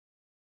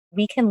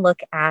we can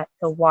look at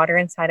the water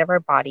inside of our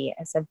body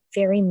as a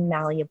very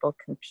malleable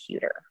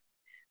computer,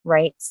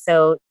 right?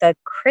 So the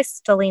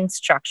crystalline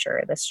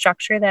structure, the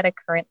structure that it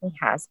currently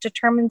has,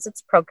 determines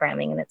its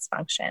programming and its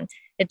function.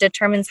 It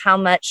determines how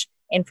much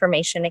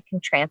information it can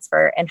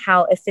transfer and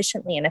how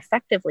efficiently and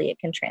effectively it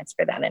can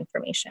transfer that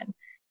information,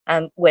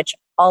 which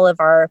all of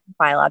our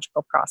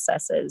biological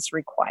processes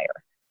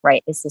require,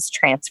 right? Is this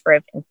transfer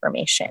of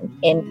information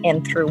in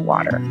and through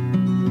water.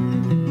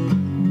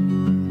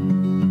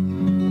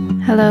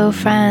 Hello,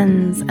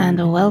 friends,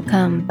 and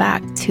welcome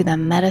back to the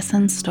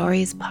Medicine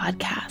Stories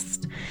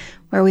podcast,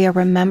 where we are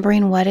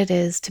remembering what it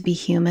is to be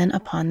human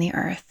upon the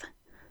earth.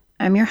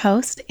 I'm your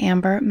host,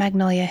 Amber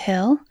Magnolia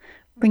Hill,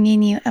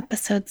 bringing you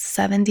episode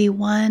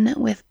 71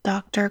 with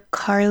Dr.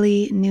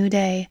 Carly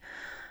Nuday,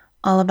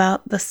 all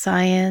about the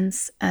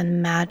science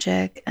and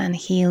magic and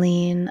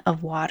healing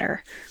of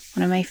water,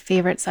 one of my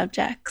favorite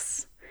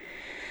subjects.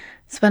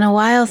 It's been a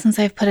while since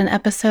I've put an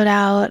episode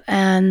out,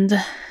 and,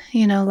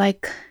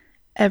 like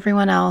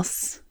everyone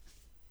else,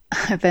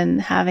 I've been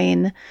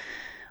having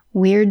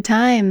weird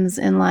times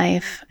in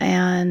life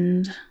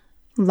and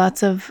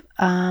lots of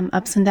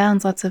ups and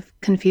downs, lots of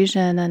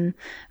confusion, and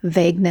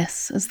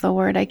vagueness is the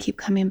word I keep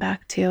coming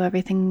back to.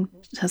 Everything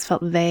has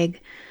felt vague,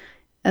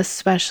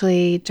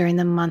 especially during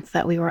the month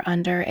that we were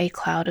under a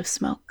cloud of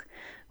smoke,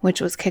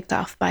 which was kicked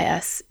off by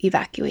us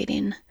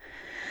evacuating.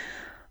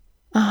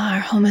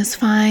 Our home is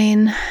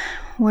fine.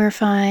 We're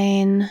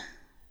fine.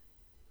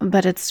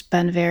 But it's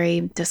been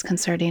very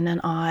disconcerting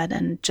and odd,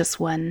 and just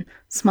one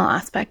small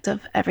aspect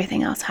of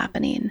everything else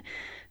happening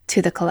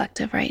to the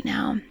collective right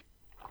now.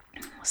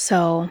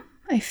 So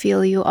I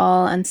feel you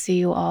all and see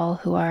you all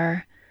who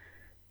are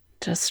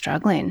just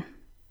struggling.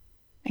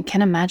 I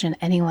can't imagine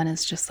anyone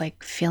is just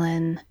like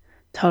feeling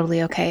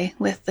totally okay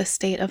with the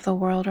state of the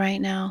world right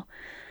now.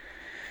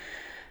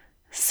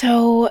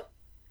 So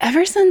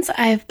ever since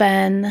I've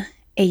been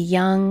a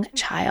young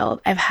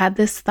child, I've had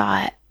this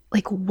thought,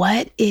 like,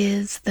 what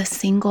is the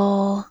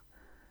single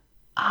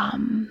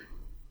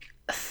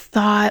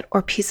thought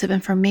or piece of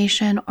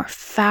information or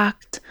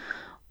fact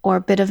or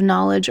bit of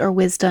knowledge or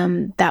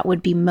wisdom that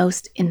would be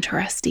most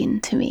interesting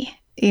to me?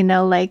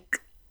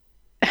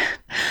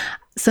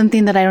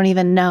 Something that I don't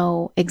even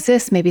know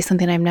exists, maybe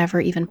something I've never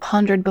even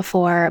pondered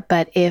before,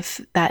 but if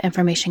that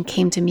information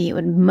came to me, it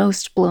would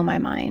most blow my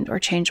mind or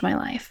change my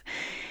life.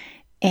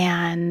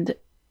 And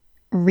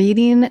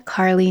reading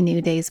Carly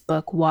Nuday's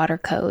book, Water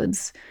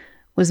Codes,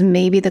 was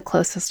maybe the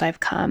closest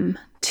I've come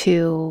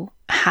to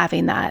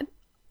having that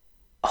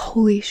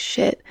holy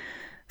shit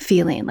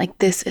feeling. Like,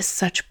 this is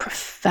such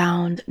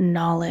profound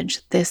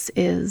knowledge. This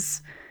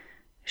is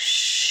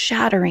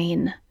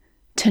shattering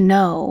to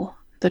know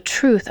the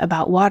truth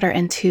about water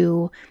and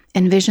to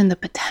envision the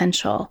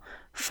potential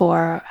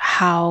for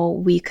how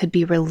we could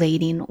be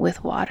relating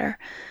with water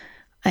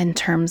in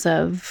terms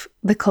of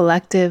the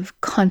collective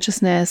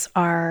consciousness,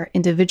 our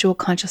individual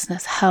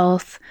consciousness,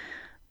 health,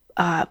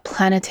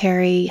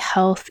 planetary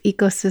health,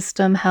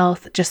 ecosystem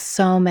health, just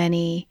so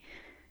many.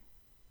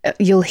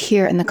 You'll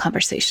hear in the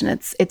conversation.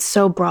 It's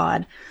so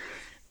broad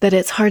that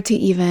it's hard to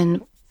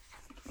even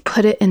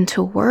put it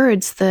into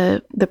words.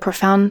 The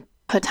profound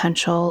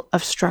potential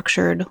of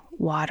structured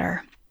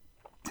water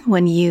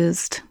when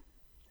used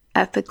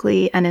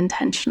ethically and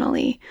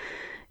intentionally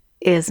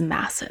is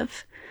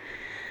massive.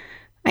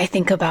 I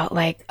think about,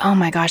 like, oh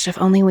my gosh, if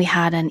only we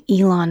had an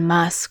Elon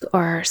Musk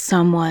or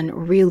someone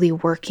really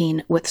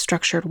working with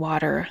structured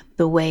water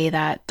the way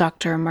that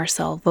Dr.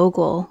 Marcel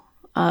Vogel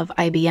of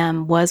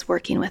IBM was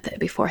working with it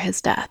before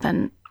his death.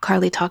 And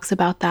Carly talks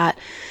about that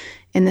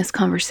in this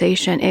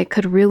conversation. It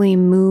could really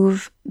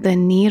move the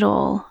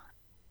needle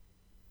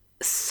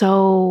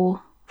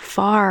so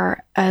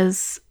far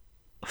as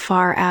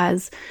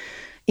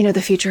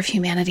the future of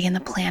humanity and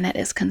the planet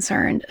is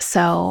concerned.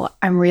 So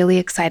I'm really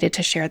excited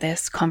to share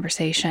this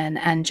conversation.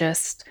 And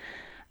just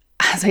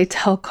as I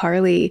tell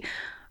Carly,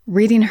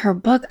 reading her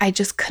book, I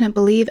just couldn't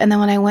believe. And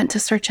then when I went to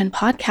search in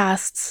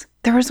podcasts,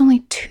 there was only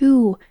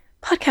 2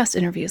 podcast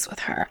interviews with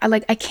her.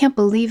 I can't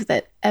believe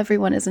that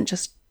everyone isn't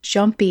just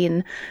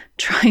jumping,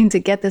 trying to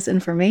get this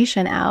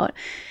information out.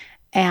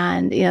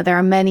 And, there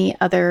are many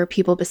other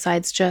people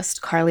besides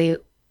just Carly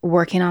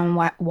working on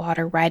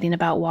water, writing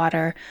about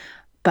water,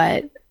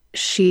 but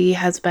she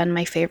has been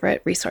my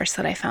favorite resource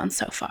that I found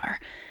so far.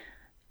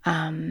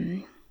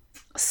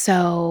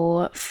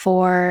 So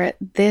for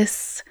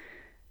this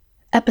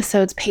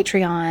episode's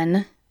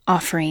Patreon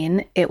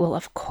offering, it will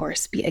of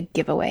course be a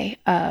giveaway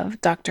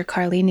of Dr.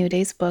 Carly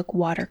Nuday's book,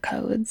 Water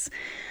Codes.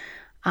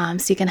 So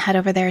you can head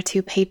over there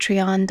to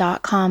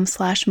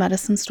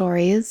patreon.com/medicine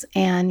stories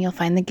and you'll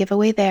find the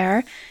giveaway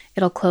there.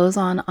 It'll close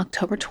on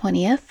October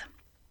 20th.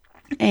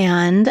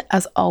 And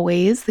as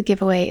always, the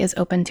giveaway is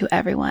open to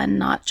everyone,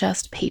 not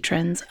just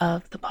patrons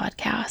of the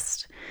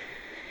podcast.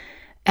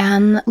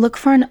 And look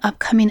for an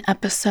upcoming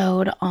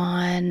episode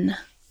on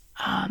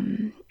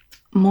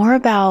more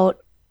about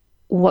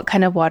what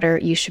kind of water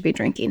you should be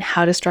drinking,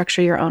 how to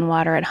structure your own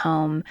water at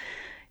home,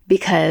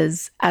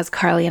 because as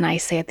Carly and I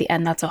say at the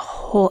end, that's a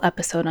whole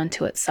episode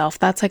unto itself.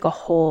 That's like a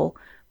whole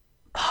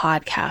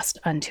podcast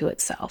unto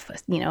itself,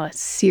 a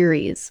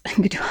series. I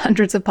could do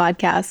hundreds of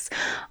podcasts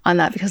on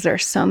that because there are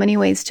so many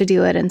ways to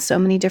do it and so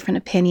many different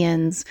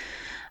opinions.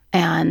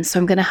 And so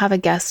I'm going to have a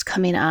guest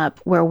coming up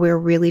where we're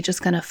really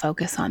just going to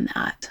focus on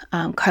that.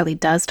 Carly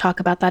does talk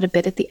about that a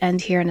bit at the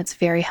end here, and it's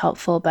very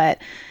helpful.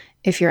 But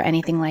if you're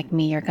anything like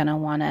me, you're going to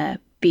want to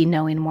be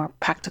knowing more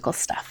practical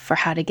stuff for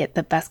how to get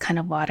the best kind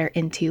of water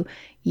into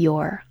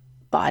your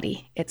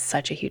body. It's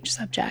such a huge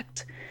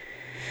subject.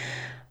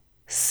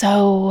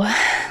 So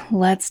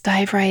let's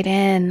dive right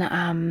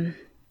in.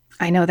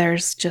 I know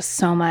there's just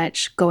so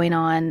much going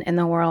on in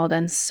the world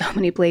and so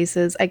many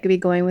places I could be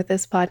going with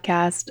this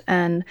podcast.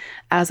 And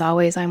as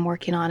always, I'm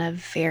working on a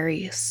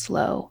very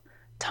slow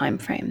time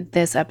frame.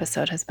 This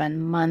episode has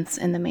been months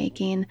in the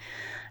making.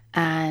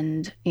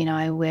 And,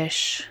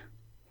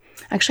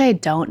 I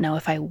don't know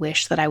if I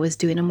wish that I was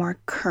doing a more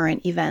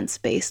current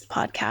events-based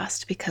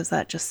podcast, because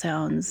that just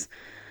sounds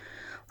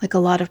like a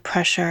lot of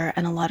pressure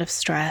and a lot of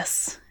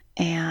stress,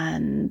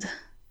 and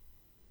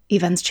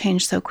events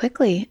change so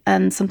quickly.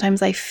 And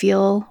sometimes I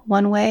feel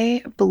one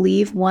way,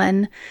 believe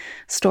one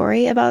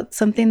story about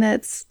something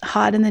that's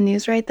hot in the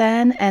news right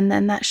then, and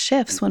then that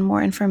shifts when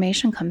more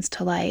information comes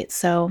to light.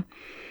 So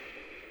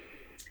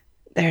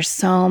there's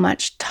so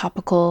much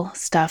topical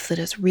stuff that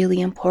is really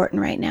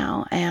important right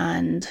now,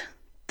 and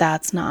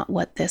that's not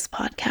what this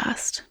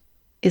podcast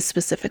is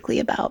specifically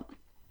about.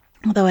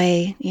 Although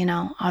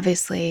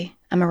obviously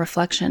I'm a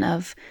reflection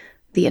of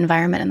the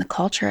environment and the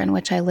culture in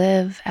which I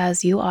live,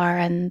 as you are,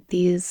 and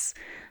these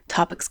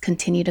topics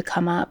continue to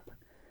come up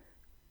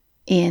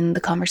in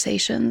the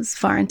conversations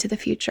far into the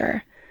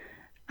future.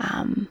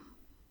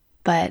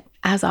 But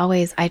as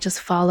always, I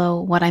just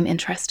follow what I'm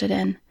interested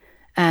in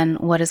and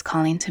what is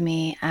calling to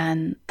me.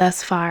 And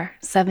thus far,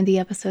 70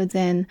 episodes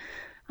in,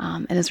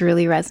 it has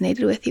really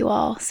resonated with you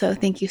all. So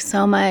thank you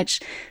so much.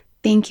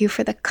 Thank you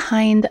for the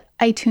kind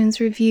iTunes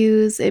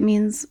reviews. It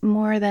means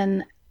more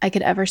than I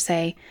could ever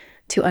say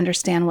to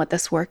understand what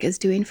this work is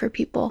doing for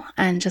people,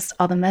 and just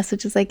all the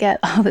messages I get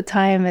all the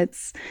time.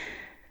 It's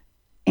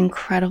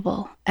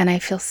incredible. And I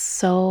feel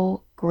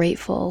so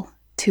grateful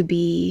to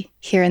be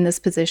here in this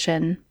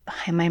position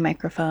behind my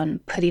microphone,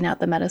 putting out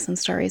the Medicine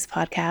Stories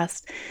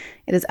podcast.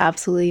 It is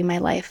absolutely my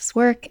life's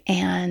work,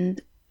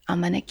 and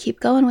I'm going to keep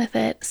going with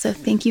it. So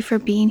thank you for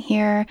being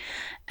here,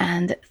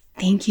 and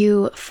thank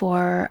you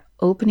for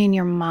opening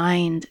your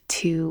mind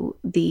to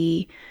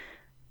the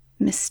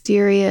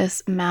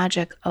mysterious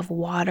magic of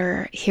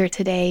water here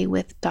today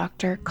with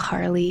Dr.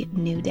 Carly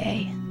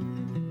Nuday.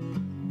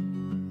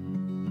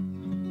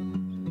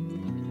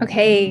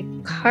 Okay,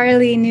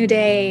 Carly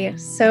Nuday,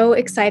 so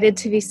excited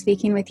to be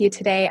speaking with you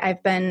today.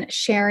 I've been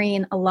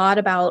sharing a lot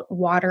about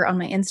water on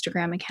my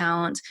Instagram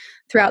account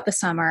throughout the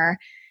summer,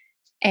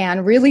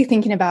 and really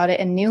thinking about it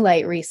in new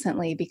light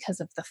recently because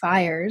of the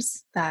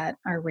fires that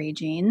are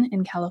raging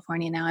in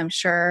California now. I'm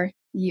sure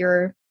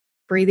you're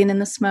breathing in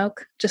the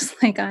smoke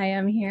just like I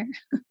am here.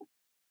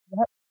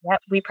 Yep.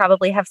 We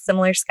probably have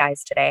similar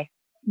skies today.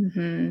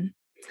 Mm-hmm.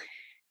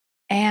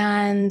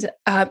 And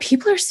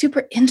people are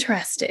super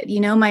interested.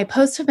 My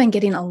posts have been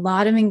getting a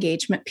lot of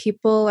engagement.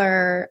 People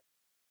are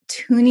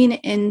tuning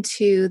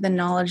into the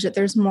knowledge that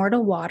there's more to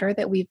water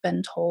that we've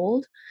been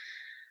told.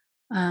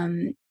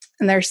 And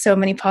there's so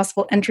many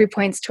possible entry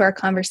points to our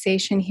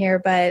conversation here,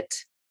 but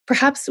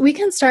perhaps we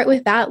can start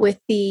with that, with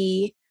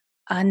the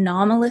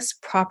anomalous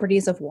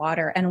properties of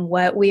water and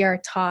what we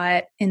are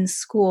taught in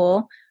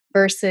school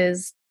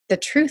versus the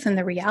truth and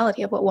the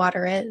reality of what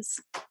water is.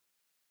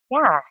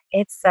 Yeah,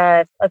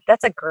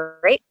 that's a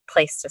great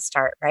place to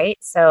start, right?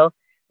 So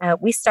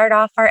we start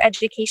off our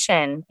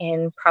education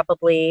in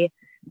probably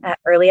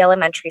early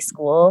elementary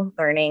school,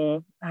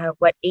 learning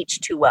what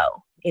H2O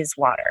is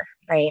water,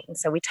 right? And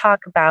so we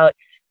talk about,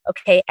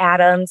 okay,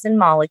 atoms and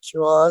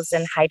molecules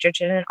and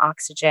hydrogen and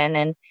oxygen,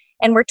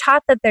 and we're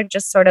taught that they're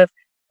just sort of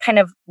kind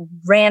of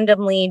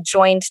randomly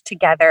joined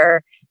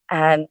together,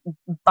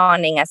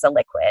 bonding as a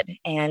liquid.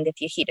 And if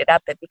you heat it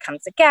up, it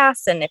becomes a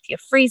gas, and if you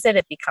freeze it,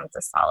 it becomes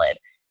a solid.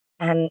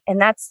 And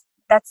that's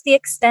the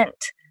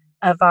extent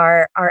of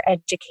our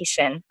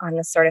education on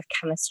the sort of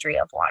chemistry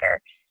of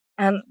water.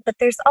 But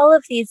there's all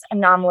of these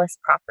anomalous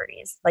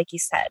properties, like you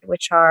said,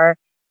 which are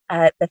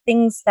the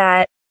things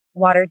that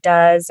water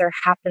does or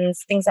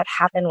happens, things that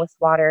happen with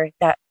water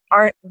that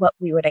aren't what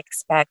we would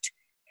expect,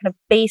 kind of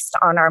based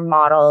on our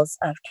models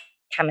of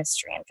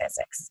chemistry and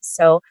physics.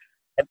 So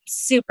a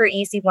super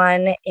easy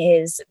one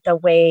is the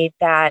way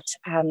that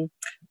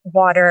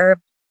water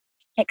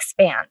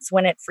expands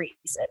when it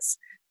freezes.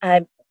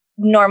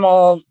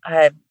 Normal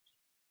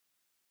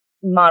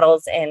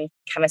models in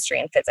chemistry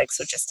and physics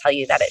would just tell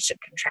you that it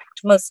should contract.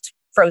 Most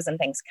frozen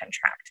things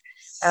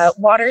contract.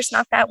 Water's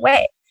not that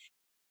way.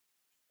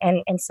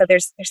 And so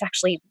there's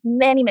actually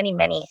many, many,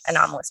 many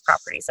anomalous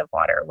properties of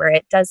water where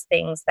it does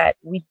things that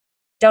we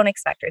don't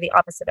expect, or the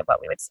opposite of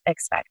what we would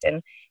expect.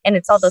 And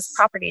it's all those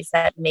properties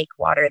that make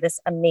water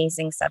this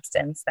amazing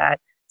substance that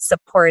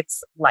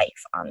supports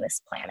life on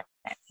this planet,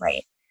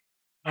 right?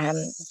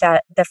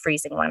 The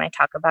freezing one, I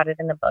talk about it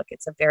in the book.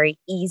 It's a very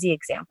easy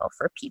example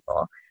for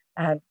people.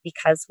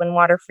 because when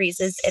water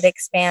freezes, it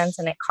expands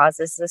and it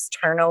causes this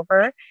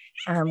turnover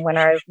when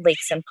our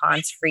lakes and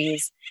ponds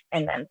freeze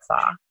and then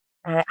thaw.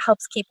 It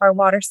helps keep our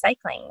water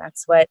cycling.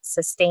 That's what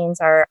sustains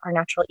our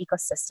natural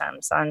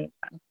ecosystems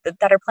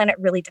that our planet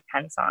really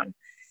depends on.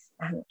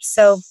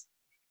 So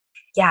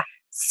yeah,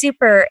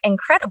 super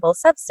incredible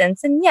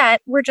substance. And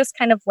yet we're just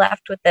kind of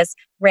left with this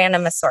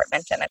random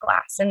assortment in a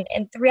glass. And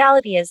the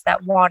reality is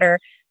that water,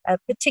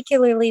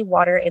 particularly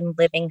water in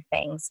living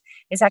things,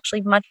 is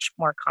actually much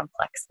more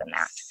complex than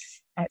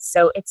that.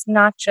 So it's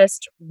not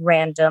just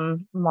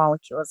random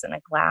molecules in a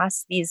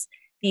glass. These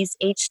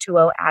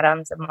H2O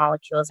atoms and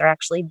molecules are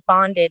actually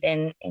bonded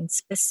in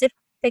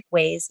specific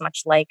ways,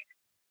 much like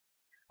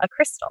a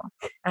crystal,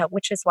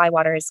 which is why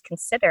water is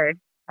considered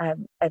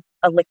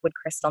a liquid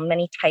crystal,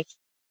 many types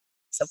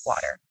of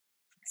water.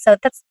 So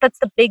that's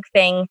the big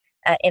thing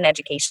in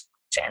education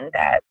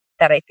that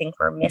I think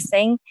we're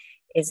missing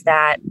is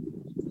that,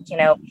 you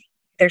know,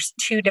 there's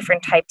two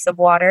different types of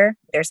water.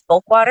 There's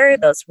bulk water,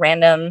 those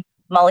random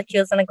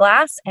molecules in a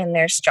glass, and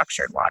there's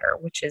structured water,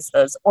 which is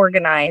those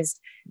organized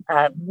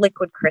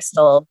liquid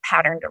crystal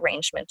patterned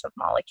arrangement of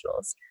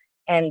molecules.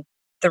 And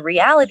the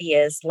reality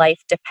is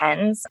life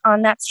depends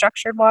on that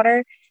structured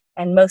water,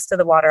 and most of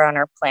the water on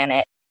our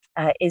planet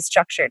is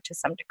structured to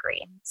some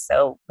degree.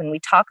 So when we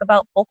talk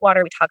about bulk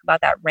water, we talk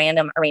about that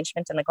random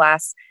arrangement in the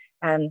glass.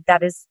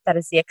 That is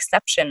the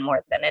exception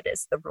more than it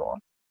is the rule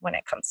when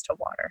it comes to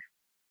water.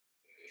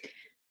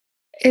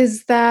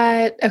 Is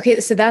that okay?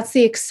 So that's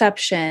the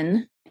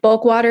exception.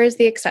 Bulk water is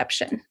the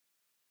exception,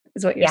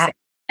 is what you're saying.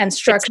 And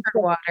structured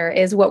water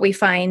is what we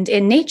find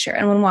in nature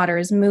and when water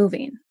is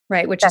moving,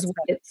 right? Which is what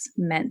it's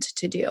meant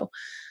to do.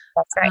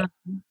 That's right.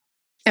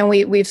 And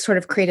we've sort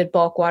of created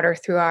bulk water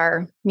through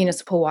our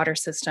municipal water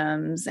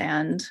systems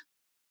and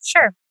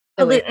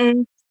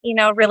pollutants,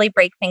 really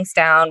break things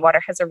down.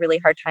 Water has a really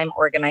hard time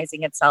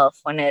organizing itself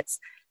when it's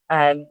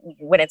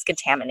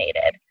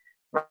contaminated,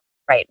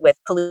 right, with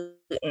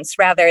pollutants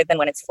rather than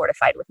when it's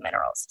fortified with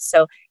minerals.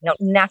 So,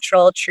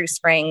 natural true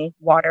spring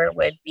water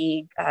would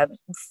be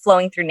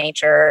flowing through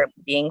nature,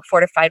 being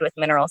fortified with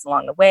minerals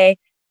along the way.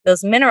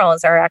 Those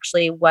minerals are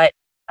actually what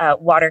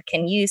water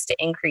can use to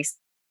increase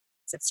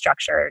its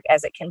structure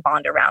as it can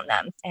bond around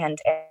them and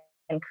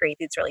create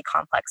these really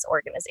complex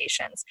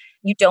organizations.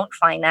 You don't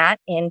find that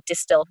in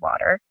distilled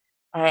water,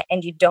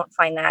 and you don't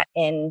find that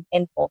in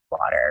bulk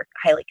water,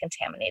 highly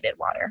contaminated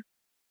water.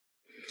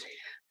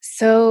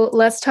 So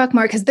let's talk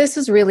more, because this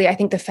is really, I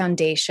think, the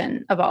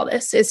foundation of all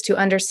this is to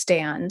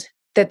understand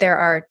that there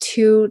are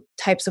two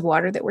types of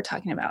water that we're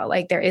talking about.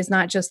 Like there is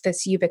not just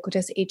this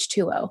ubiquitous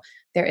H2O.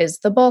 There is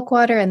the bulk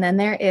water, and then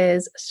there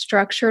is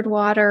structured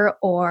water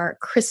or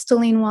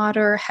crystalline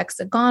water,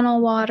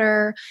 hexagonal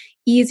water,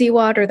 easy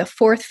water, the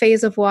fourth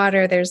phase of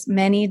water. There's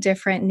many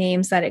different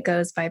names that it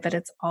goes by, but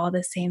it's all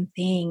the same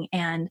thing.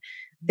 And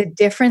the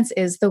difference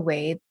is the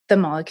way the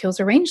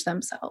molecules arrange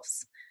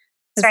themselves.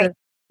 That's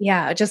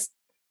right. Just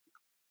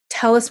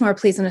tell us more,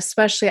 please. And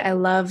especially, I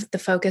love the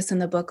focus in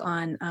the book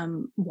on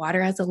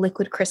water as a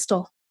liquid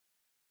crystal.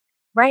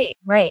 Right.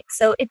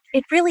 So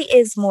it really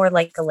is more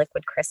like a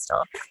liquid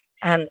crystal.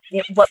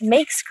 What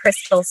makes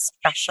crystals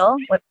special,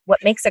 what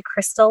makes a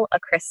crystal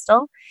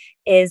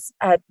is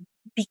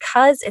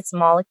because its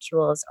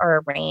molecules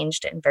are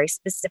arranged in very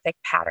specific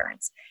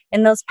patterns.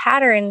 And those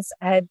patterns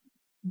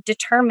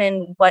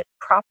determine what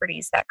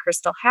properties that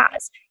crystal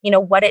has,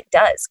 what it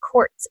does.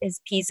 Quartz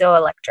is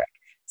piezoelectric.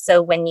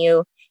 So when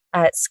you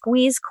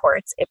squeeze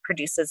quartz, it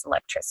produces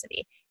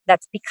electricity.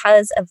 That's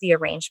because of the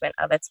arrangement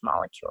of its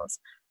molecules.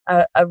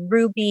 A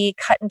ruby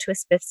cut into a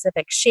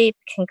specific shape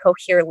can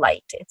cohere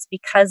light. It's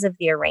because of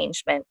the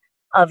arrangement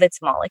of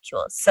its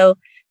molecules. So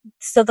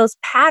those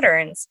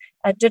patterns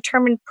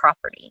determine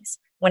properties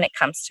when it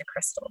comes to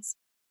crystals.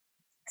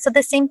 So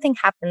the same thing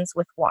happens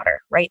with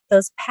water, right?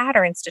 Those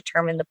patterns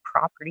determine the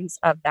properties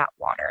of that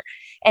water.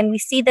 And we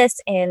see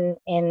this in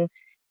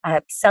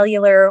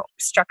cellular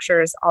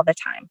structures all the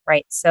time,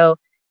 right? So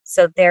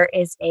there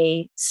is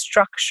a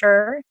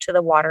structure to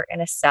the water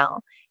in a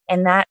cell,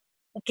 and that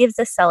gives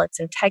the cell its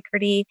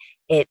integrity.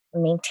 It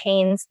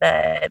maintains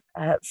the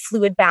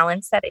fluid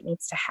balance that it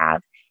needs to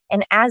have.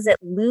 And as it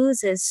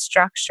loses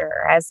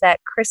structure, as that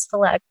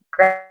crystallographic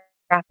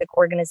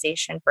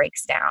organization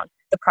breaks down,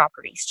 the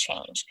properties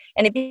change.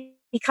 And it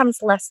becomes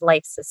less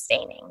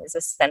life-sustaining is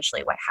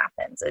essentially what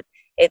happens.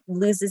 It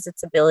loses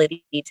its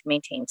ability to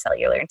maintain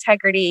cellular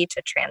integrity,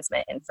 to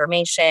transmit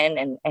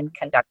information and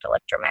conduct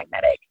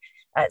electromagnetic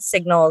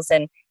signals.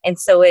 And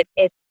so it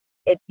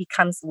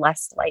becomes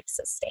less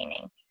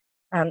life-sustaining.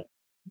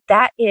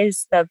 That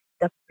is the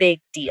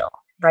big deal,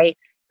 right?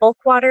 Bulk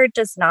water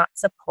does not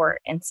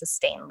support and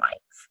sustain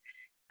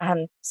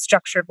life.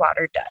 Structured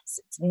water does.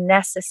 It's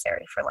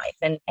necessary for life.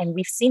 And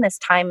we've seen this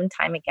time and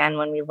time again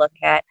when we look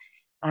at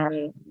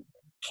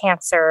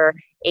cancer,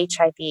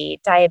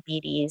 HIV,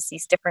 diabetes,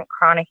 these different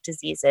chronic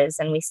diseases.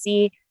 And we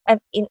see,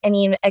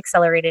 and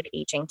accelerated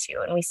aging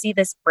too. And we see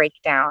this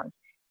breakdown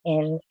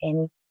in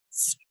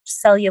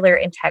cellular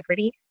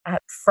integrity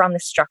from the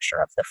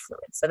structure of the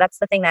fluid. So that's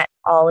the thing that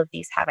all of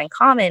these have in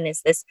common,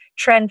 is this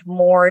trend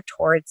more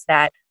towards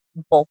that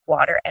bulk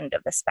water end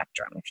of the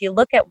spectrum. If you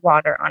look at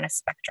water on a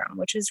spectrum,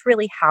 which is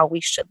really how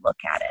we should look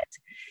at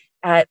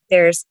it,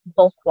 there's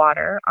bulk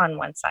water on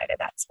one side of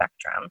that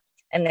spectrum,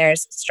 and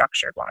there's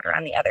structured water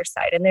on the other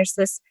side. And there's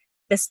this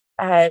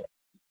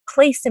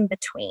place in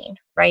between,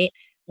 right?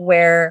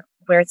 Where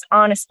it's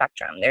on a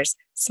spectrum. There's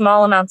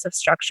small amounts of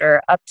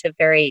structure up to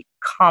very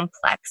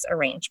complex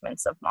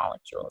arrangements of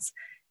molecules.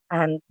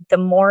 The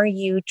more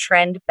you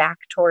trend back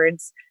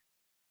towards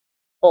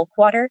bulk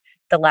water,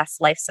 the less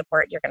life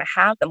support you're going to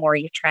have. The more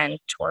you trend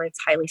towards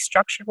highly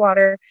structured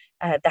water,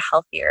 the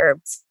healthier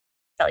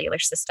cellular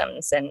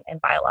systems and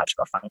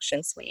biological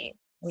functions we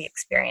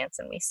experience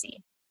and we see.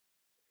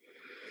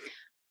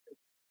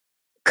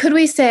 Could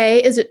we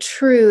say, is it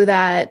true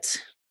that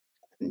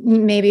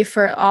maybe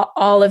for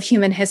all of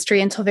human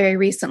history until very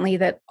recently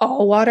that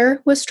all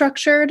water was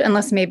structured,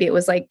 unless maybe it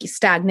was like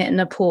stagnant in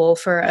a pool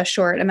for a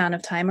short amount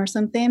of time or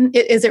something?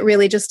 Is it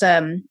really just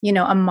a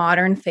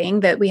modern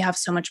thing that we have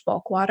so much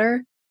bulk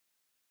water?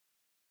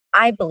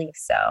 I believe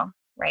so,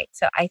 right?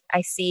 So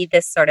I see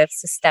this sort of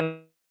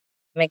systemic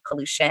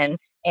pollution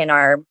in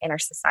our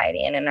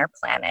society and in our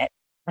planet,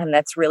 and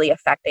that's really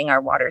affecting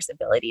our water's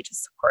ability to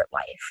support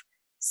life.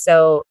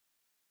 So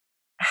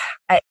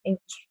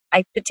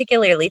I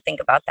particularly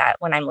think about that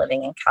when I'm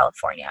living in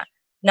California.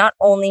 Not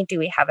only do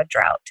we have a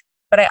drought,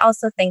 but I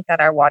also think that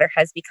our water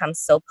has become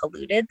so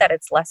polluted that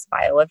it's less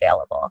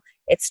bioavailable.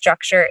 Its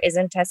structure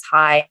isn't as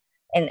high,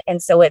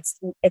 and so it's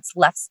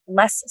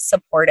less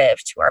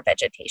supportive to our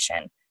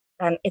vegetation.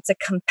 It's a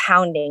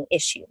compounding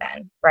issue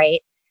then,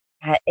 right?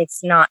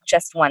 It's not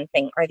just one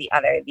thing or the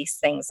other. These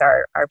things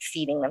are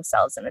feeding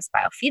themselves in this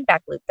biofeedback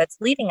loop that's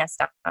leading us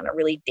down a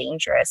really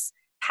dangerous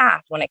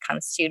path when it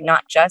comes to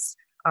not just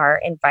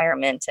our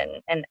environment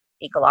and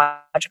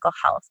ecological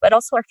health, but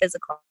also our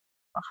physical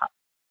health.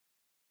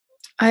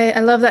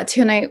 I love that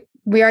too. And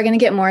we are going to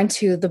get more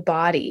into the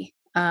body,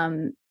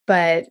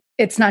 but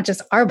it's not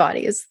just our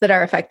bodies that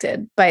are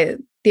affected by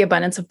the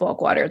abundance of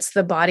bulk water. It's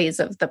the bodies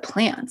of the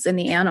plants and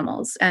the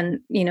animals and,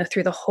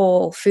 through the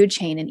whole food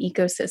chain and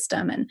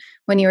ecosystem. And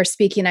when you were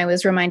speaking, I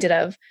was reminded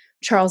of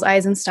Charles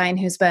Eisenstein,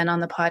 who's been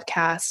on the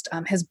podcast.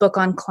 His book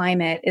on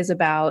climate is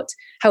about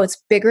how it's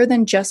bigger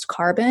than just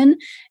carbon.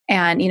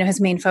 And,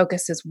 his main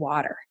focus is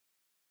water.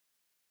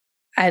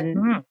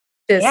 And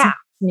this makes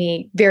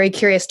me very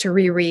curious to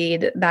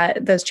reread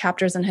those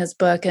chapters in his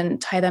book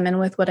and tie them in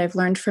with what I've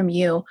learned from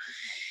you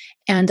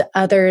and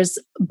others.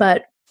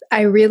 But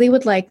I really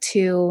would like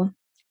to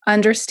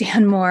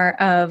understand more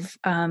of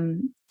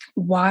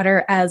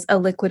water as a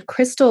liquid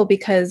crystal,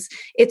 because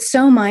it's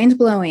so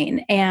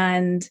mind-blowing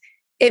and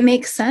it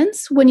makes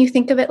sense when you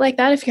think of it like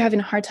that. If you're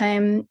having a hard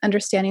time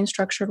understanding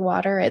structured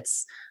water,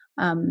 it's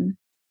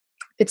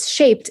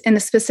shaped in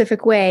a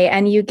specific way.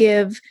 And you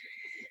give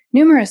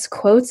numerous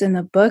quotes in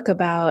the book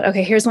about,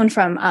 okay, here's one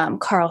from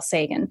Carl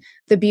Sagan.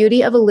 The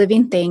beauty of a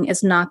living thing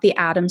is not the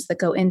atoms that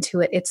go into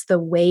it. It's the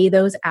way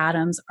those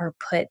atoms are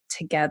put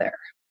together.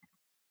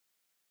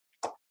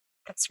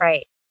 That's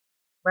right.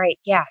 Right.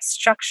 Yeah.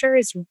 Structure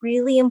is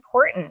really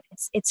important.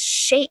 It's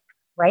shape,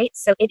 right?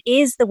 So it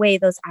is the way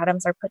those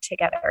atoms are put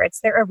together.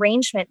 It's their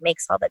arrangement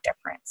makes all the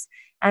difference.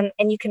 And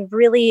you can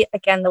really,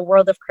 again, the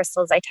world of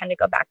crystals, I tend to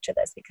go back to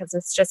this because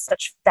it's just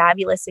such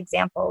fabulous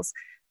examples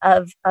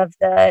of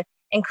the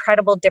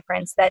incredible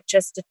difference that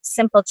just a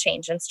simple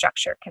change in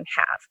structure can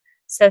have.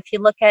 So if you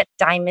look at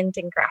diamond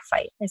and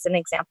graphite is an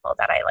example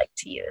that I like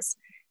to use.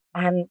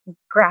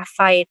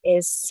 Graphite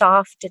is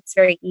soft, it's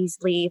very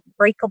easily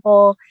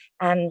breakable,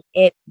 and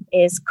it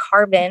is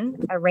carbon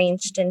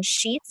arranged in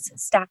sheets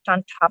stacked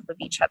on top of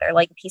each other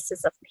like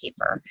pieces of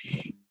paper.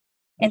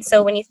 And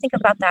so when you think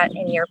about that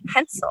in your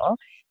pencil,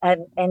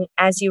 and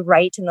as you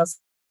write and those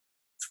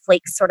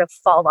flakes sort of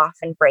fall off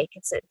and break,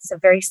 it's a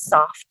very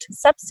soft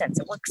substance.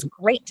 It works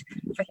great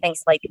for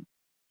things like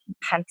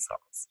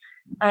pencils.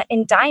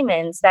 In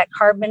diamonds, that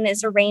carbon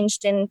is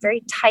arranged in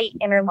very tight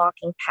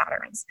interlocking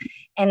patterns.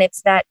 And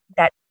it's that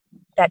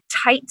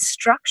tight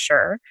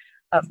structure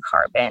of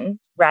carbon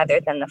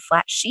rather than the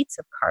flat sheets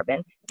of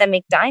carbon that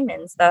make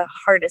diamonds the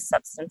hardest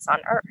substance on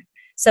Earth.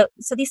 So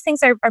these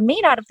things are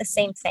made out of the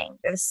same thing.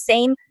 They're the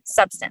same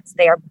substance.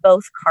 They are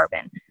both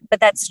carbon, but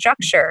that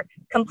structure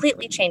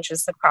completely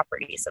changes the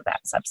properties of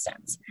that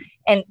substance.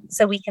 And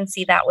so we can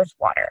see that with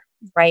water,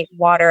 right?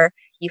 Water,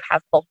 you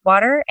have bulk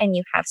water and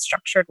you have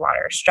structured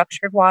water.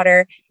 Structured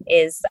water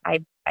is, I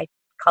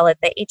call it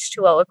the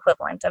H2O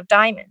equivalent of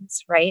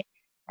diamonds, right?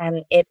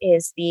 And it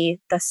is the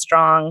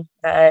strong,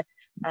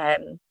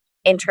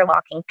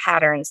 interlocking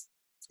patterns,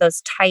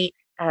 those tight,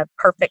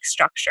 perfect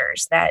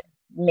structures that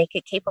make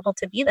it capable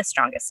to be the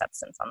strongest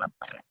substance on the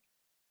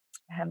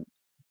planet.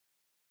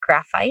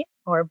 Graphite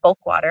or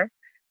bulk water,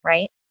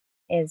 right,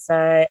 is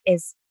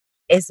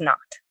not,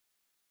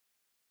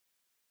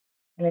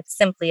 and it's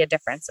simply a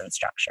difference in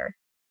structure.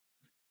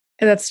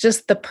 That's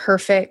just the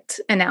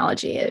perfect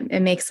analogy.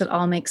 It makes it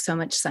all make so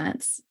much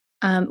sense.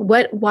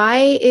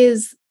 Why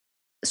is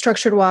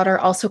structured water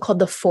also called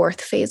the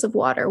fourth phase of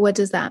water. What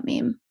does that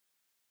mean?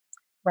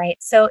 Right.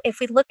 So if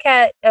we look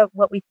at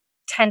what we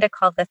tend to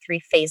call the three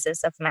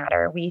phases of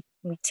matter, we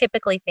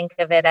typically think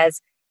of it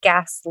as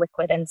gas,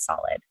 liquid, and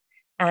solid.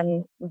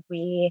 And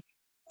we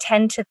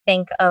tend to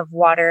think of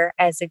water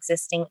as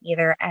existing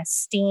either as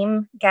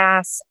steam,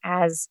 gas,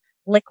 as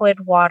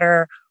liquid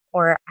water,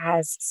 or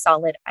as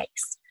solid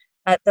ice.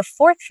 The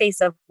fourth phase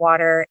of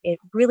water, it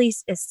really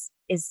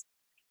is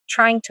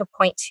trying to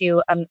point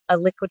to a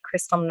liquid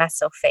crystal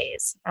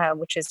mesophase,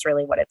 which is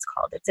really what it's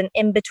called. It's an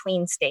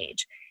in-between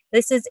stage.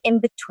 This is in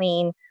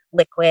between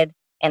liquid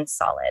and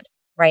solid,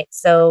 right?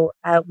 So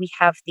we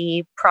have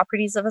the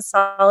properties of a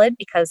solid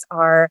because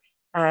our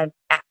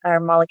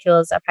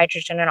molecules of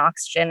hydrogen and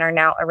oxygen are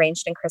now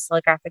arranged in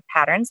crystallographic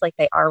patterns like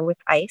they are with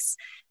ice.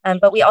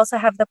 But we also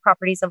have the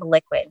properties of a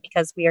liquid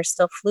because we are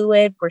still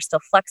fluid, we're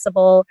still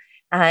flexible,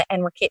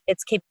 and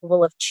it's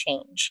capable of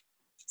change.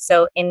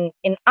 So in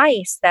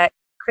ice, that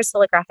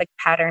crystallographic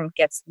pattern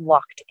gets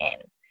locked in.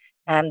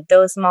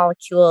 Those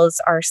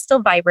molecules are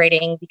still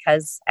vibrating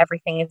because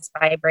everything is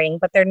vibrating,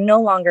 but they're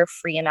no longer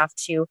free enough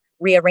to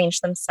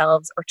rearrange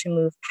themselves or to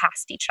move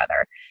past each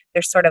other.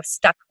 They're sort of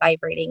stuck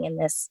vibrating in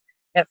this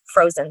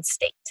frozen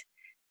state.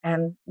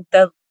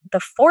 The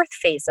fourth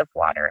phase of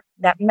water,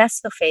 that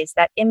mesophase,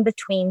 that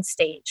in-between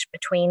stage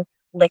between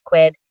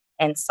liquid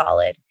and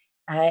solid,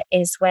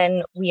 is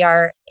when we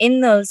are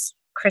in those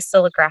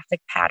crystallographic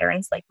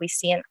patterns like we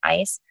see in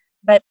ice,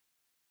 but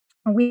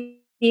we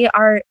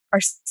are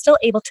still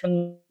able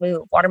to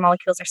move. Water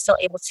molecules are still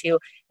able to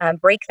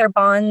break their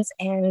bonds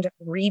and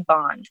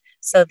rebond.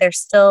 So they're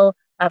still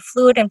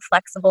fluid and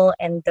flexible,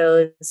 and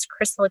those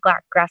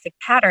crystallographic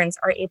patterns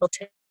are able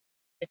to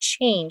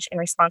change in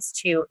response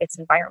to its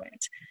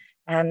environment.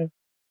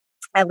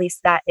 At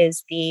least that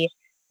is the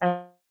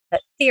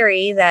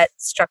theory that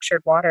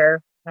structured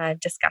water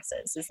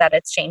discusses, is that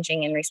it's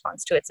changing in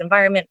response to its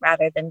environment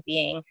rather than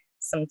being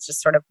some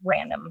just sort of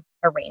random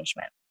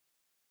arrangement.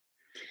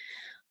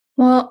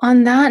 Well,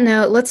 on that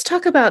note, let's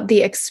talk about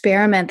the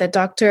experiment that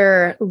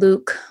Dr.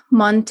 Luc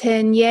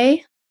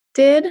Montagnier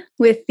did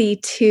with the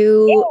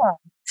two. Yeah.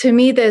 To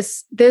me,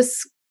 this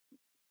was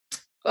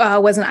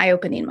an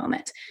eye-opening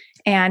moment.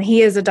 And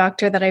he is a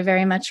doctor that I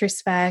very much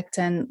respect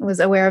and was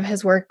aware of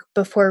his work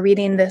before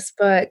reading this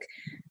book.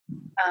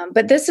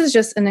 But this is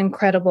just an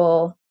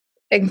incredible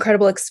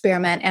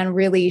experiment and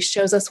really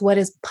shows us what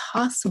is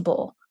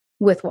possible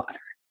with water.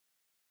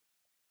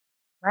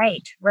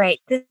 Right.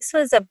 This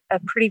was a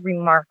pretty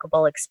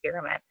remarkable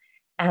experiment.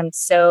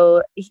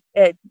 So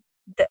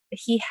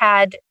he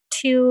had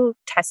two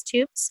test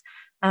tubes,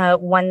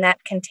 one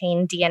that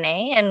contained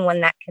DNA and one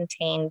that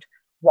contained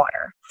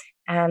water.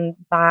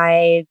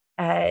 By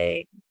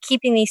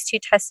keeping these two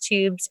test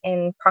tubes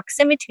in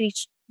proximity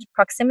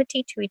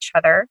to each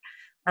other,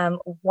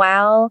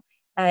 while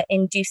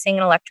inducing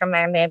an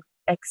electromagnetic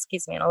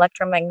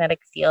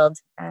field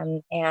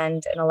and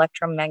an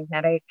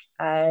electromagnetic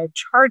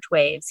charge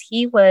waves.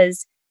 He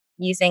was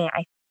using,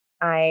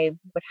 I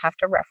would have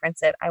to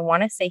reference it. I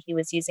want to say he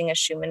was using a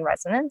Schumann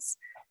resonance,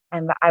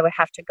 but I would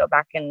have to go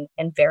back and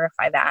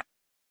verify that.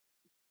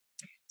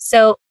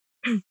 So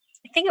I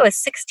think it was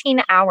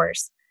 16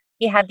 hours.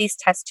 He had these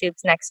test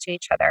tubes next to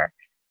each other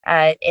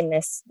in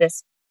this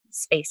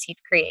space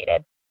he'd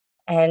created.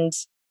 And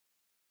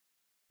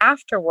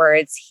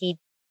afterwards, he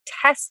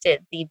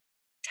tested the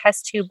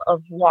test tube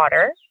of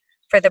water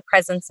for the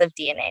presence of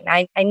DNA.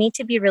 Now, I need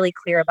to be really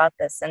clear about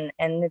this, and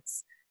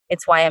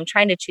it's why I'm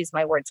trying to choose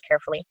my words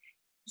carefully.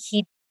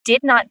 He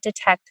did not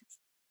detect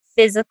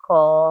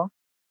physical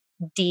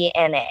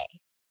DNA,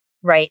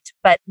 right?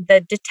 But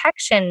the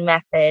detection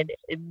method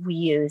we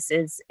use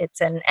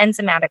it's an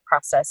enzymatic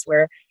process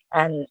where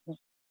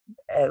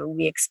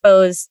we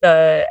expose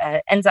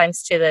the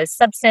enzymes to the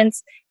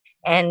substance,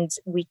 and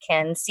we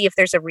can see if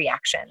there's a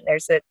reaction.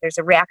 There's a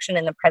reaction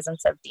in the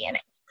presence of DNA.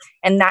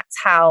 And that's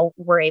how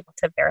we're able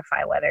to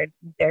verify whether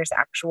there's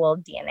actual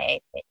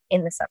DNA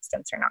in the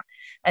substance or not.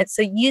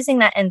 So using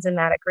that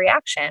enzymatic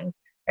reaction,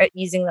 or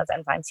using those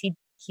enzymes,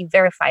 he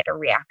verified a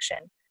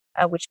reaction,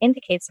 which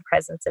indicates the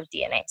presence of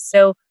DNA.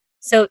 So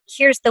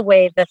here's the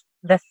way the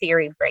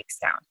theory breaks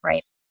down,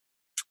 right?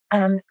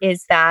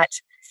 Is that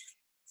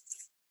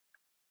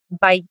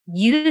by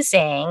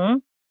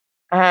using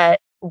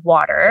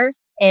water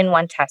in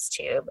one test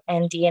tube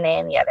and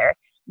DNA in the other,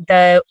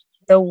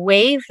 the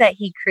wave that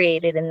he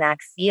created in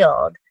that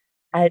field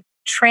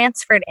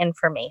transferred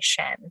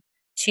information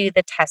to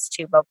the test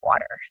tube of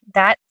water.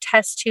 That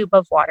test tube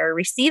of water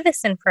received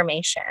this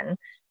information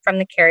from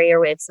the carrier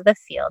waves of the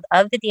field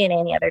of the DNA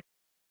in the other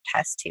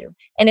test tube.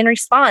 And in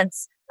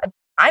response,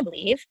 I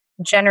believe,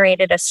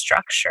 generated a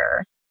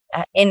structure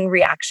in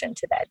reaction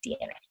to that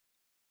DNA.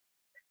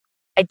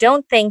 I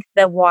don't think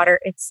the water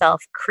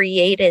itself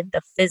created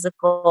the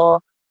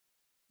physical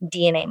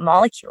DNA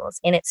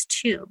molecules in its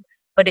tube,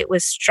 but it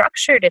was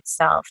structured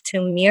itself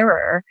to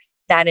mirror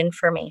that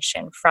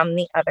information from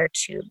the other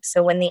tube.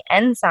 So when the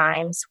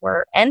enzymes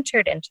were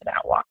entered into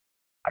that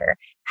water,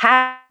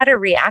 had a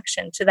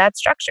reaction to that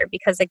structure,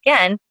 because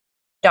again,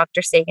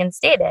 Dr. Sagan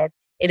stated,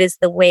 It is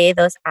the way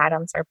those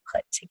atoms are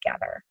put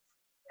together.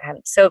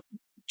 So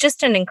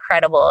just an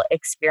incredible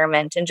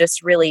experiment, and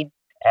just really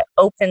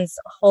opens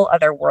whole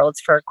other worlds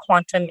for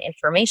quantum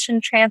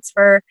information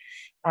transfer.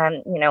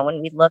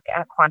 When we look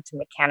at quantum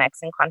mechanics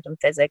and quantum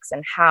physics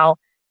and how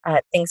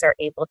things are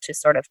able to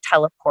sort of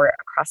teleport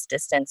across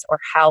distance, or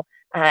how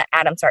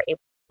atoms are able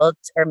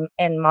to,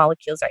 and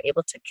molecules are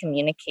able to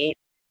communicate,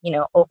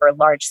 over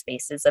large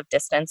spaces of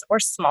distance or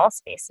small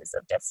spaces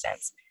of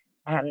distance.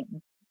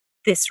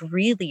 This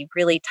really,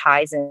 really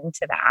ties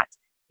into that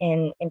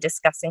in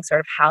discussing sort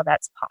of how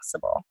that's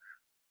possible,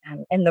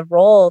 and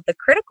the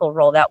critical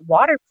role that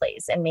water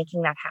plays in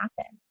making that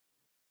happen.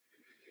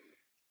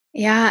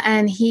 Yeah,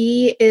 and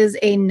he is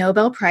a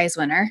Nobel Prize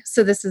winner.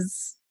 So this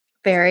is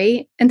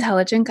very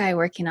intelligent guy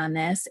working on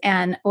this.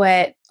 And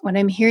what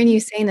I'm hearing you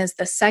saying is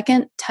the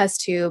second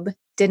test tube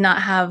did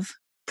not have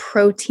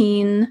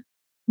protein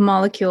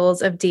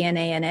molecules of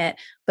DNA in it,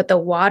 but the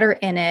water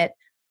in it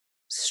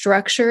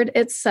structured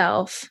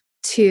itself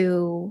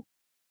to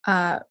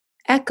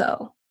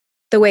echo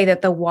the way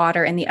that the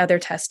water in the other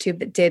test tube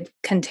that did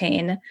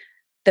contain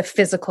the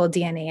physical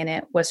DNA in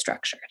it was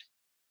structured.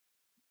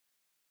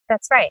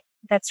 That's right.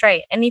 That's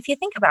right. And if you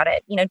think about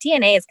it,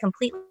 DNA is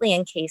completely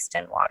encased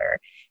in water.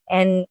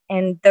 And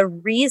the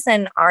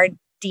reason our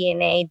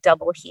DNA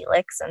double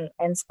helix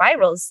and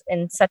spirals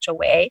in such a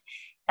way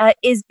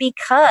is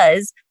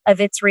because of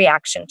its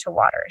reaction to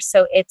water.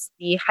 So it's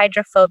the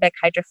hydrophobic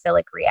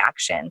hydrophilic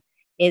reaction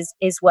is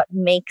what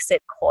makes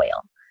it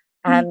coil.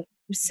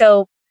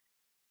 So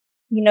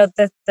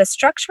the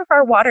structure of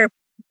our water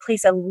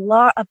plays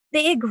a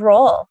big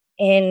role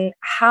in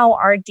how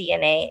our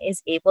DNA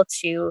is able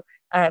to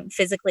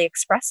physically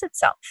express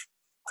itself.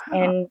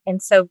 Wow.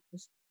 And so,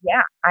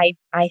 yeah, I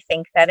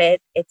think that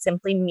it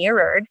simply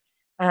mirrored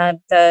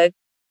the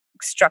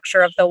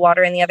structure of the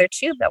water in the other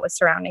tube that was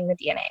surrounding the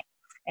DNA.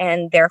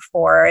 And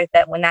therefore,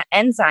 that when that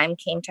enzyme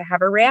came to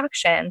have a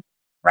reaction,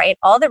 right,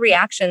 all the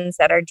reactions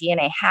that our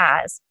DNA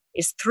has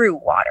is through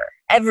water.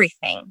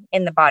 Everything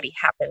in the body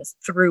happens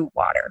through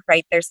water,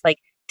 right? There's like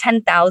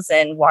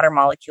 10,000 water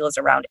molecules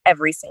around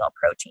every single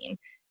protein.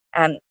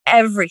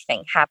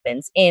 Everything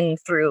happens in,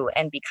 through,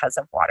 and because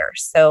of water.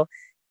 So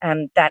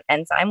that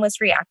enzyme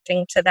was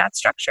reacting to that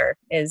structure,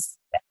 is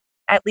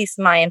at least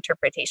my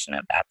interpretation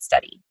of that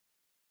study.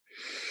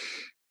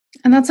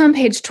 And that's on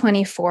page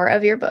 24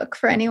 of your book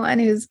for anyone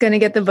who's going to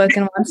get the book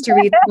and wants to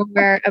read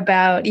more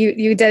about you.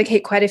 You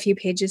dedicate quite a few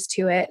pages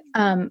to it.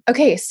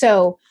 Okay,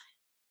 so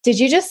did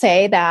you just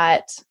say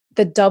that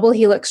the double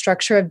helix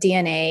structure of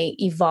DNA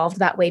evolved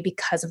that way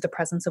because of the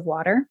presence of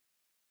water?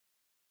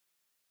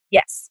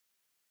 Yes.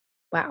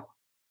 Wow.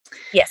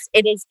 Yes,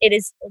 it is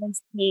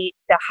the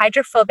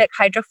hydrophobic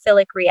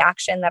hydrophilic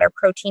reaction that our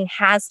protein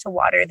has to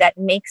water that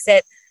makes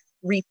it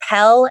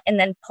repel and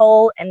then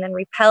pull, and then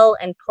repel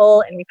and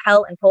pull, and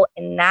repel and pull,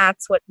 and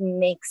that's what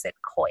makes it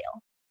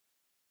coil.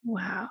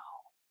 Wow.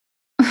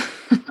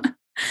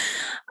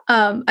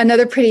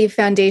 Another pretty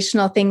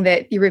foundational thing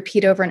that you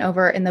repeat over and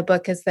over in the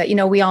book is that,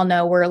 we all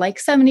know we're like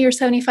 70 or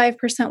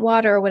 75%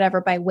 water or whatever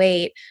by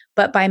weight,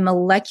 but by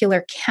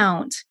molecular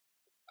count,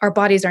 our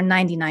bodies are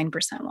 99%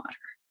 water.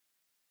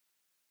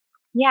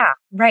 Yeah,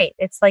 right.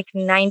 It's like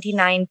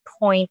 99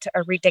 point,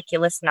 a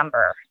ridiculous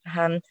number.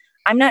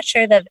 I'm not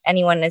sure that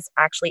anyone is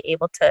actually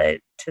able to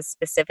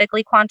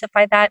specifically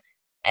quantify that.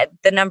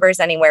 The number is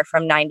anywhere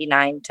from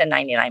 99 to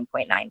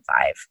 99.95,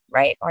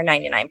 right? Or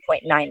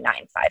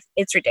 99.995.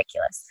 It's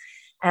ridiculous.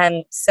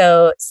 And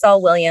so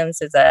Saul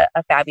Williams is a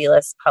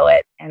fabulous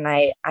poet, and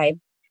I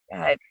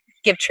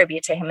give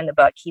tribute to him in the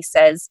book. He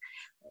says,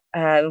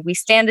 we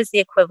stand as the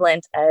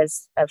equivalent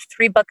of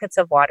 3 buckets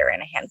of water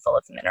and a handful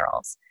of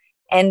minerals.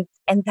 And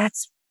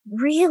that's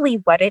really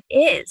what it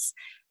is.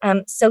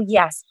 So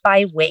yes,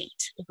 by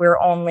weight, we're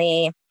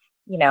only,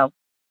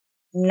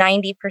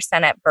 90%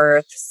 at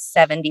birth,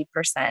 70%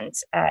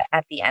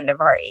 at the end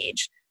of our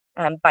age,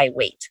 by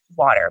weight,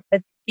 water.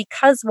 But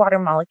because water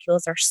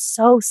molecules are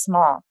so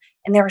small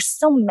and there are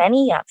so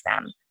many of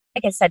them,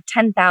 like I said,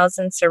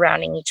 10,000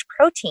 surrounding each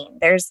protein,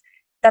 that's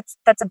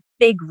a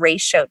big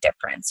ratio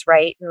difference,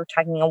 right? We're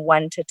talking a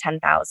 1 to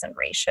 10,000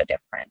 ratio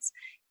difference.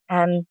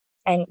 And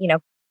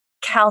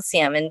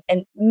calcium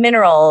and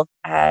mineral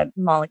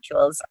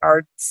molecules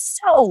are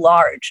so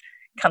large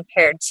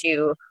compared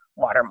to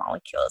water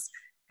molecules.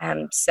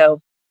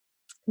 So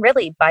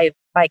really by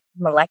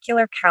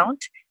molecular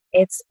count,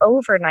 it's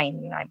over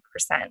 99%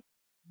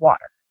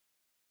 water.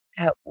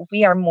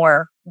 We are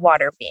more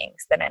water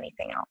beings than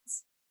anything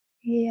else.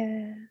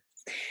 Yes.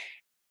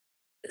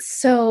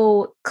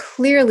 So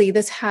clearly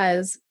this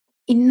has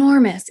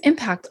enormous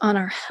impact on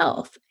our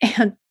health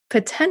and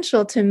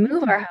potential to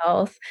move our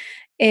health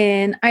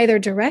in either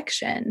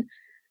direction.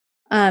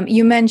 I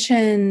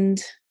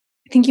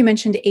think you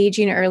mentioned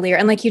aging earlier.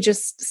 And like you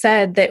just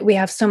said, that we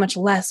have so much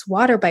less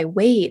water by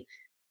weight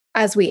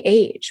as we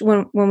age.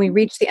 When we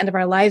reach the end of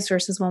our lives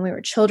versus when we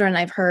were children,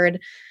 I've heard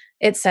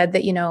it said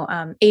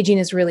that, aging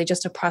is really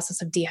just a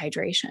process of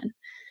dehydration.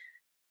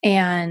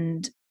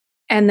 And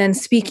then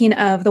speaking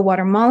of the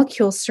water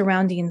molecules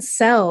surrounding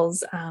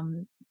cells,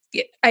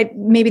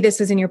 maybe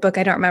this is in your book.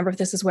 I don't remember if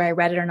this is where I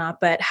read it or not,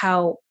 but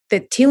how the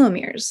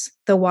telomeres,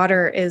 the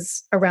water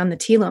is around the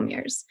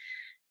telomeres.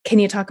 Can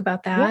you talk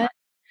about Yeah, that?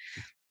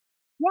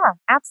 yeah,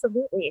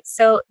 absolutely.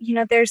 So,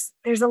 there's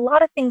a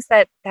lot of things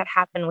that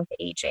happen with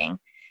aging.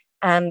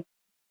 Um,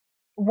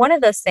 One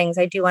of those things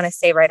I do want to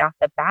say right off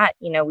the bat,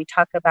 we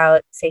talk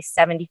about, say,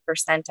 70%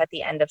 at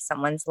the end of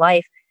someone's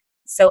life.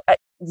 So,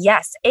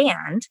 yes,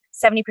 and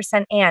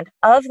 70%, and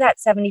of that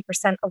 70%,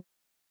 a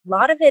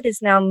lot of it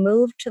is now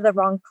moved to the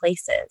wrong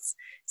places.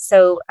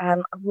 So, a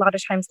lot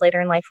of times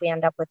later in life, we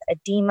end up with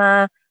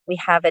edema. We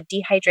have a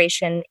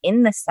dehydration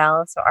in the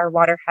cell. So, our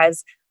water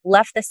has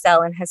left the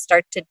cell and has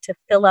started to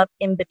fill up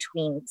in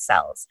between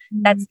cells.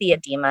 Mm. That's the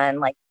edema and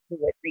like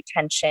fluid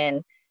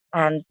retention.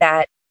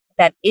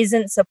 That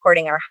isn't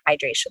supporting our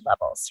hydration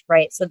levels,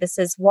 right? So this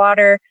is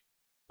water,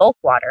 bulk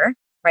water,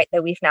 right,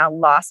 that we've now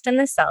lost in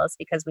the cells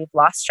because we've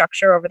lost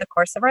structure over the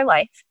course of our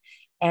life.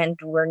 And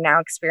we're now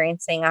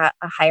experiencing a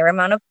higher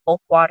amount of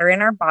bulk water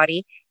in our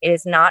body. It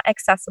is not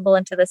accessible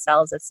into the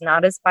cells. It's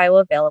not as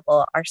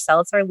bioavailable. Our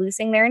cells are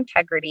losing their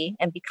integrity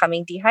and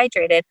becoming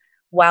dehydrated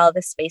while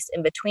the space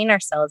in between our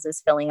cells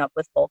is filling up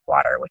with bulk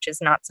water, which is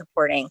not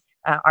supporting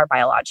our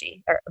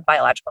biology or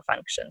biological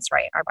functions,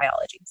 right? Our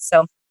biology.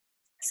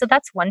 So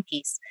that's one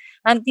piece.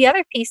 The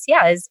other piece,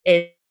 yeah,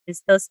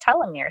 is those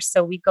telomeres.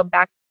 So we go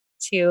back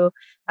to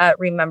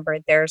remember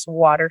there's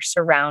water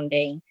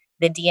surrounding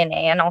the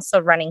DNA and also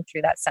running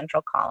through that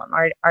central column.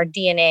 Our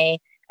DNA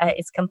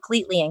is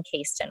completely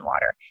encased in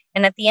water,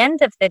 and at the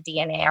end of the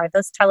DNA are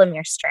those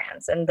telomere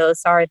strands, and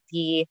those are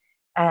the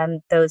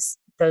those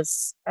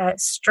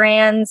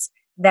strands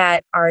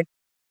that are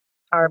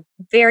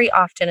very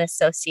often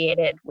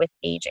associated with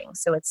aging.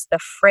 So it's the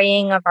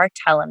fraying of our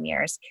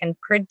telomeres can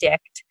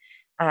predict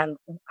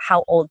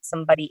how old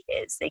somebody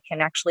is. They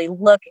can actually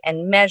look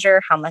and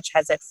measure how much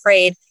has it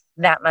frayed.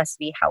 That must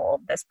be how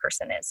old this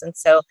person is. And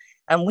so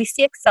we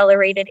see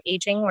accelerated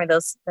aging where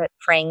that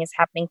fraying is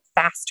happening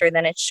faster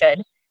than it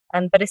should.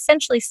 But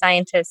essentially,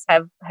 scientists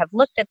have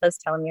looked at those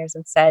telomeres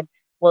and said,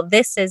 well,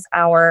 this is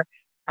our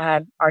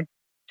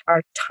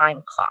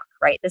time clock,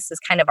 right? This is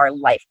kind of our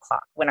life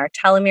clock. When our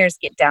telomeres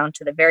get down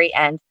to the very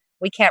end,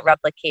 we can't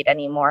replicate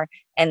anymore,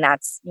 and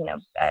that's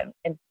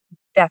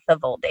death of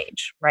old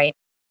age, right?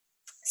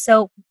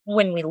 So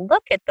when we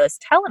look at those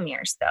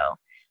telomeres, though,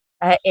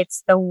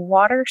 it's the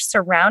water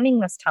surrounding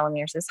those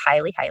telomeres is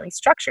highly, highly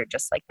structured,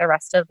 just like the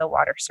rest of the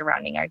water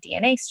surrounding our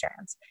DNA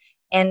strands.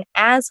 And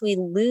as we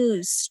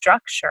lose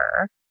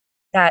structure,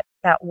 that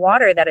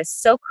water that is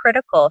so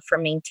critical for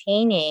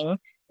maintaining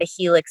the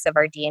helix of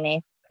our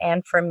DNA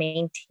and for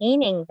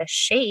maintaining the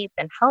shape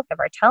and health of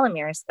our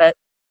telomeres, that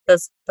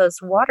those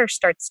water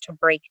starts to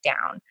break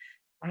down,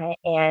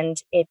 and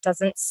it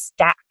doesn't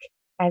stack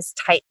as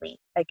tightly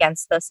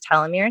against those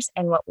telomeres.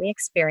 And what we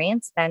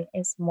experience then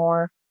is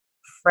more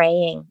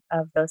fraying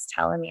of those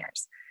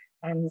telomeres.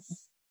 And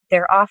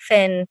they're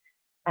often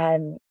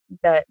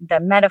the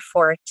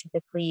metaphor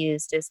typically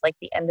used is like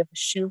the end of a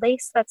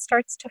shoelace that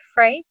starts to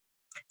fray.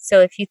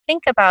 So if you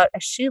think about a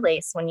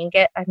shoelace, when you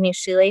get a new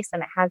shoelace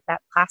and it has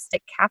that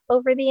plastic cap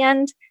over the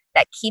end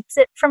that keeps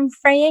it from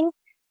fraying,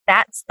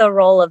 that's the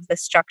role of the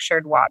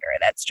structured water.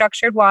 That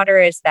structured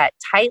water is that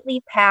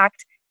tightly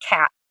packed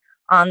cap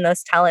on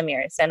those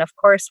telomeres. And of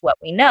course, what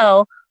we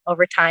know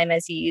over time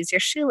as you use your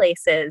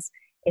shoelaces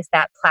is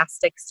that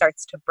plastic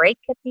starts to break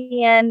at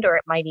the end, or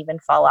it might even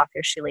fall off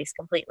your shoelace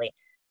completely.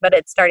 But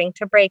it's starting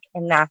to break,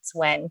 and that's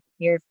when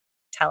your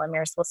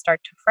telomeres will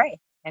start to fray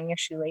and your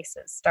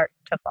shoelaces start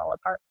to fall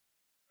apart.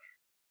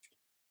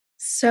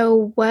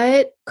 So,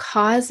 what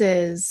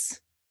causes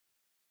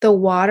the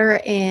water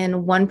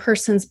in one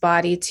person's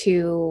body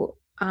to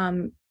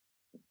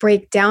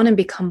break down and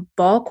become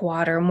bulk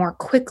water more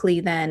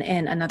quickly than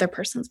in another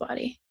person's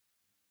body?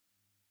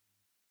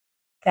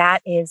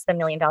 That is the $1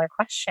 million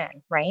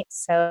question, right?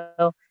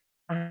 So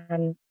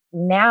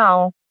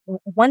now,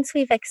 once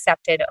we've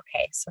accepted,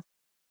 okay, so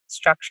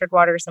structured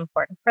water is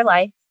important for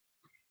life,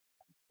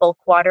 bulk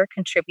water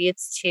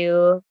contributes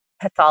to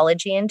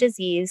pathology and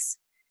disease,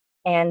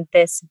 and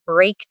this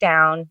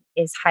breakdown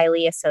is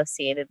highly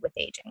associated with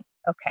aging.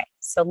 Okay,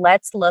 so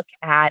let's look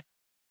at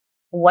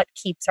what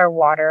keeps our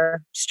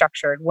water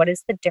structured. What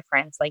is the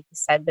difference, like you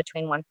said,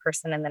 between one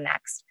person and the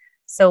next?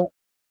 So,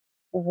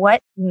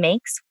 what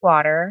makes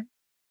water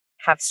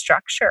have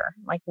structure,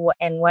 like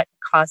what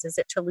causes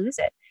it to lose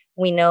it?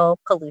 We know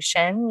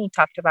pollution. You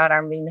talked about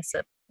our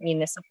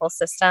municipal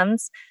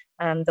systems,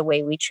 the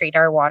way we treat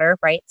our water,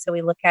 right? So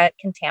we look at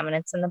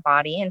contaminants in the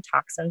body and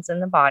toxins in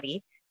the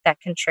body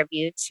that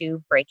contribute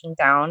to breaking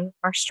down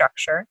our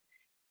structure.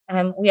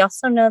 We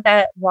also know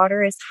that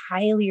water is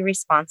highly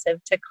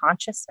responsive to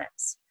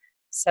consciousness.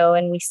 So,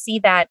 and we see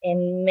that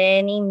in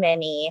many,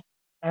 many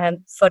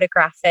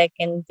photographic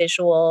and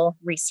visual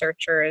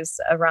researchers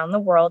around the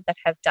world that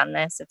have done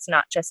this. It's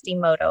not just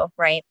Emoto,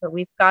 right? But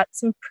we've got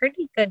some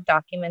pretty good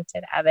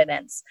documented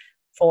evidence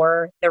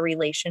for the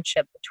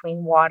relationship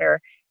between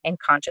water and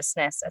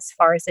consciousness as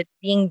far as it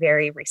being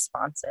very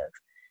responsive,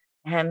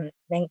 and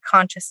then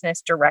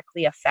consciousness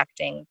directly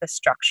affecting the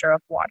structure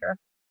of water.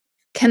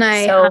 Can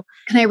I So,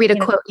 can I read a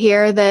quote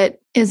here that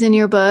is in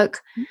your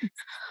book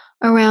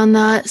around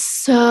that?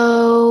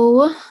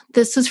 So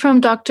this is from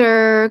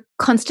Dr.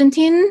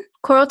 Konstantin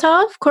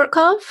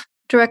Korotkov,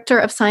 Director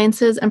of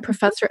Sciences and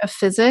Professor of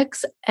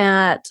Physics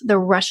at the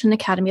Russian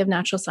Academy of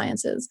Natural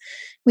Sciences.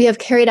 We have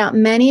carried out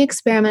many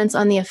experiments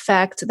on the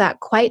effect that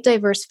quite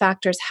diverse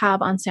factors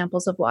have on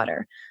samples of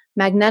water: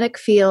 magnetic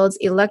fields,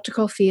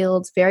 electrical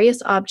fields,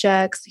 various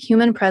objects,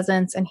 human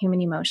presence, and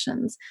human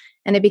emotions.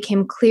 And it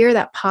became clear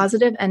that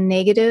positive and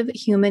negative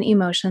human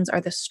emotions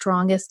are the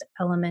strongest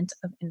element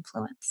of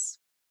influence.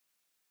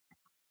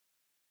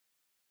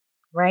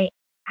 right,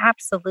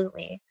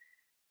 absolutely.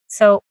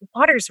 So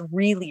water's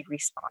really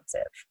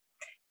responsive,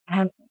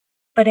 um,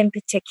 but in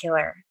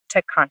particular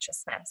to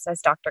consciousness,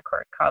 as Dr.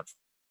 Korotkov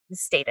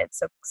stated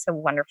so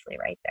wonderfully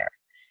right there.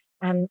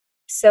 Um,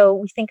 so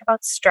we think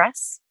about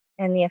stress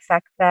and the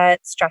effect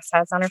that stress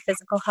has on our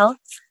physical health.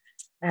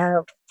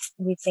 Uh,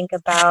 we think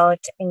about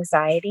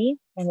anxiety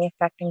and the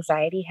effect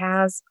anxiety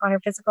has on our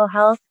physical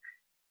health.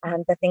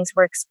 The things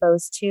we're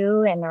exposed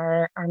to in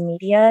our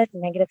media,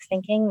 negative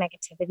thinking,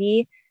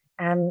 negativity,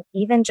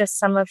 even just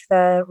some of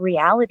the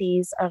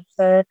realities of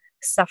the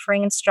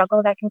suffering and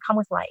struggle that can come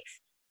with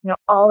life.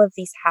 All of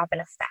these have an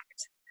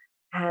effect.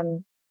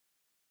 Um,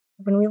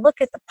 when we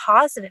look at the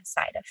positive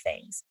side of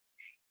things,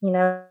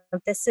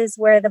 this is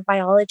where the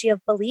biology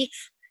of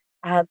belief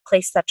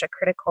plays such a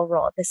critical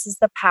role. This is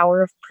the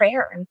power of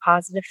prayer and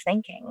positive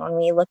thinking. When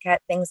we look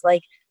at things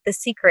like The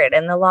Secret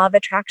and the law of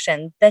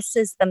attraction, this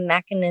is the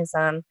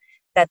mechanism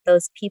that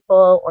those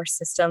people or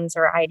systems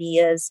or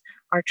ideas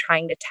are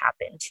trying to tap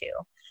into.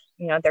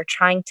 They're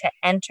trying to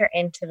enter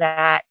into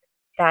that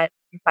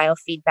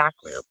biofeedback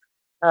loop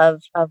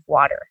of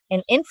water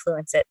and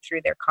influence it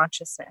through their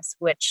consciousness,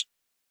 which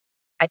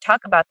I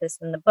talk about this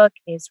in the book,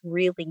 is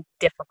really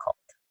difficult.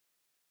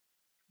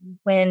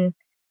 When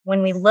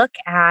we look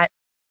at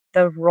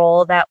the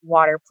role that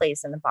water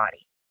plays in the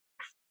body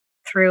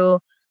through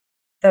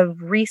the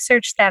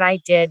research that I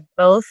did,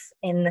 both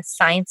in the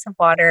science of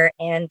water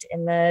and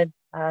in the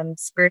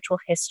spiritual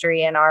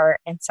history and our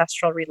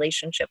ancestral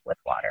relationship with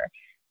water,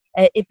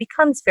 it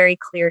becomes very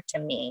clear to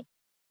me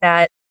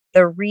that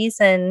the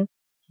reason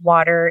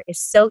water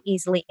is so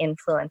easily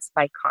influenced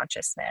by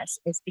consciousness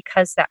is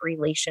because that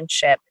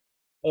relationship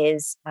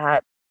is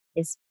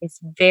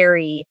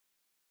very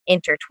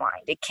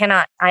intertwined. It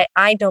cannot,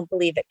 I don't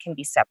believe it can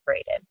be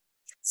separated.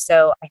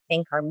 So I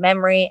think our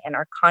memory and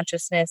our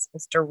consciousness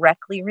is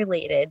directly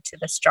related to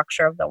the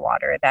structure of the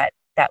water that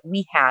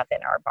we have in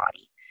our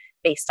body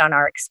based on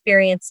our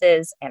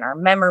experiences and our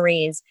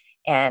memories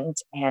and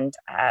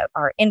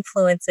our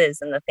influences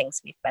and the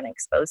things we've been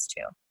exposed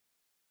to.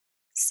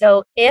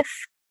 So if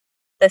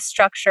the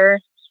structure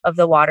of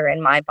the water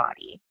in my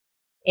body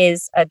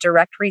is a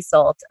direct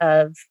result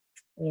of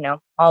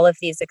all of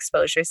these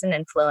exposures and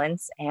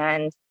influence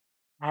and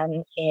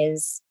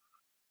is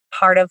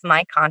part of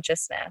my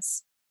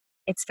consciousness,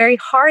 it's very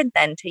hard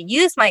then to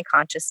use my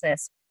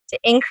consciousness to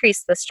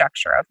increase the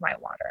structure of my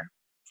water,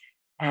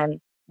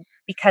 and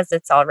because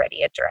it's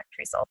already a direct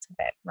result of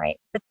it, right?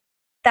 But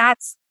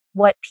that's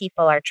what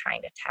people are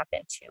trying to tap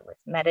into with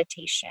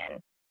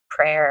meditation,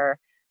 prayer,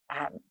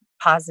 um,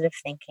 positive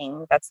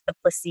thinking. That's the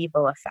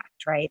placebo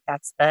effect, right?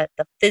 That's the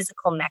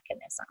physical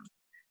mechanism.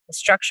 The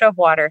structure of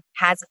water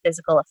has a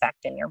physical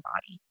effect in your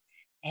body,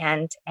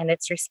 and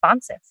it's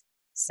responsive.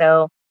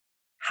 So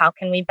how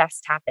can we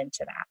best tap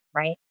into that,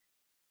 right?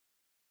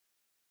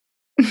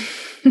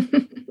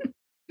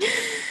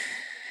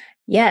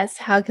 Yes,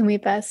 how can we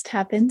best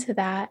tap into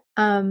that?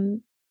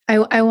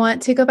 I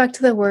want to go back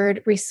to the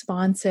word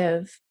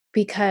responsive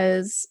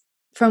because,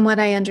 from what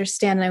I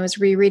understand, and I was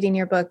rereading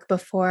your book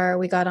before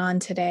we got on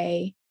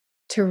today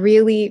to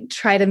really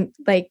try to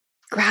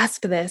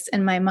grasp this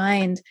in my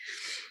mind.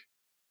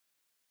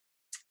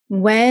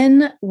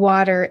 When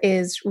water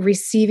is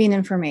receiving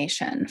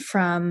information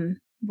from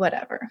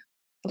whatever,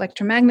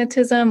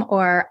 electromagnetism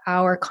or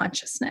our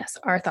consciousness,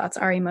 our thoughts,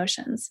 our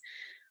emotions,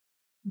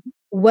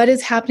 what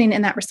is happening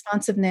in that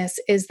responsiveness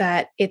is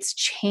that it's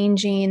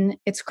changing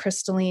its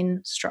crystalline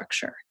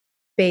structure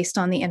based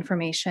on the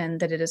information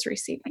that it is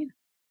receiving.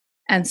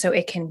 And so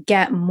it can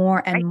get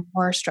more Right? and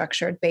more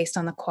structured based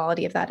on the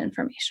quality of that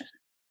information.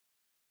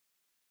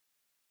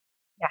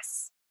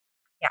 Yes.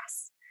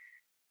 Yes.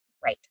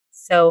 Right.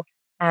 So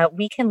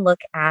we can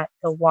look at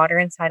the water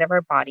inside of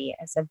our body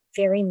as a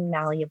very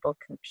malleable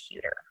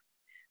computer,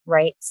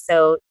 right?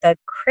 So the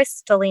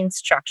crystalline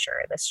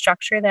structure, the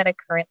structure that it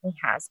currently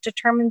has,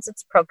 determines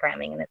its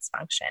programming and its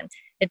function.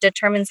 It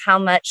determines how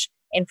much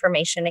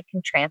information it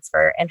can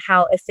transfer and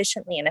how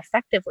efficiently and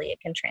effectively it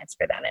can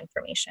transfer that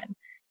information,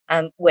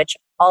 which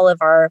all of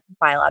our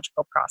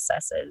biological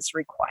processes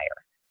require,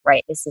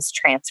 right? Is this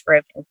transfer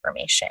of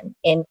information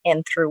in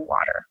and through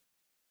water.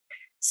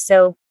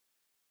 So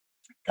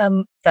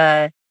the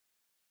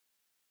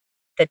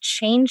the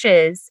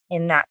changes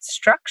in that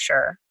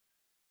structure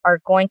are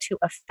going to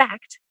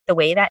affect the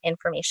way that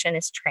information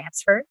is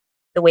transferred,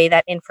 the way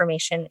that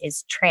information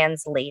is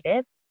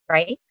translated,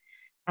 right?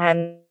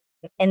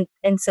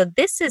 And so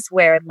this is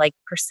where like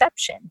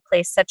perception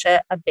plays such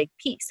a big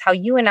piece, how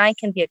you and I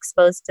can be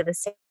exposed to the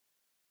same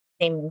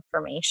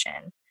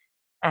information.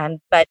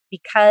 But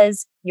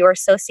because your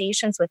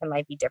associations with it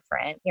might be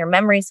different, your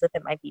memories with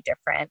it might be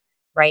different,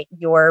 right?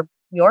 Your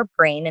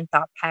brain and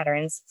thought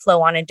patterns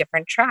flow on a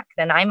different track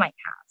than I might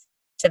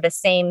have to the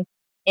same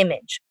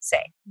image,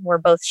 say. We're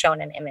both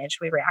shown an image,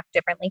 we react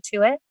differently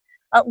to it.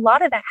 A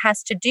lot of that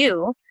has to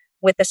do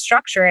with the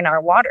structure in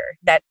our water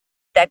that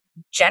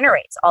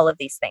generates all of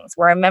these things,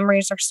 where our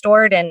memories are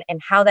stored and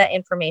how that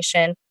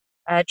information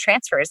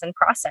transfers and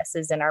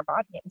processes in our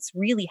body. It's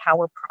really how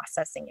we're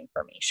processing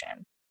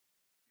information.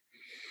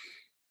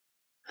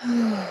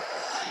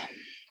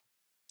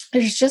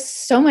 There's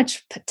just so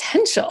much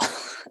potential,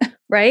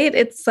 right?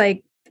 It's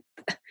like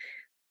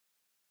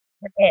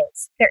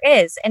There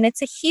is, and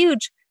it's a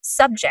huge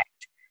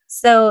subject.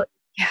 So,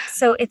 yeah.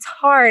 so it's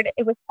hard.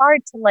 It was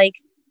hard to like,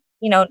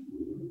 you know,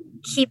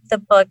 keep the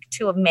book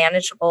to a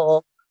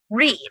manageable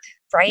read,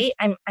 right?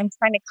 I'm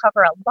trying to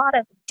cover a lot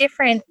of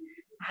different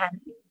um,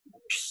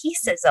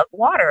 pieces of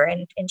water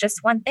in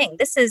just one thing.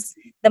 This is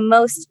the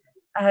most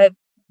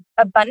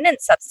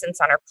abundant substance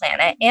on our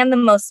planet and the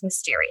most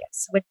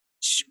mysterious,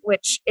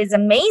 which is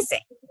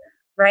amazing,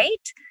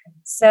 right?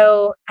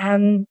 So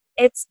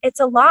it's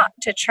a lot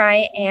to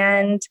try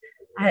and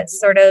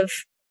sort of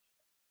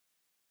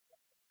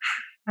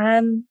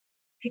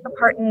pick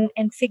apart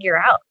and figure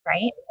out,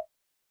 right?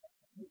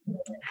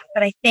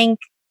 But I think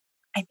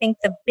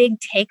the big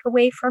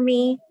takeaway for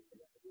me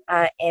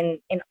in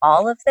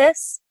all of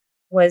this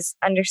was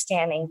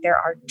understanding there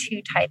are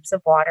two types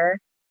of water,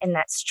 and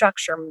that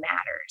structure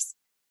matters,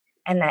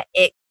 and that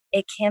it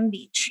can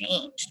be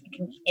changed, it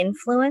can be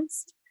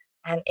influenced,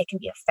 and it can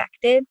be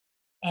affected,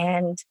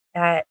 and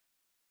that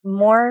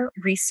more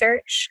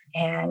research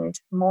and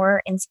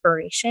more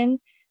inspiration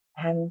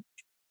um,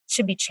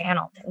 should be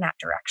channeled in that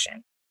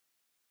direction.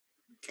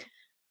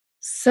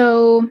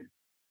 So,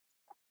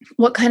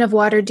 what kind of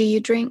water do you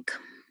drink?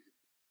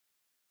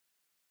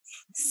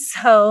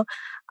 So,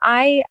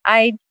 I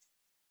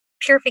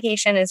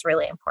purification is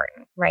really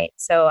important, right?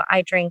 So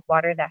I drink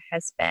water that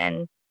has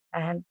been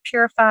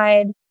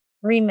purified,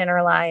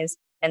 remineralized,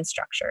 and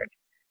structured.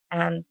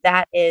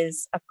 That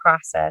is a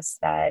process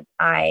that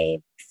I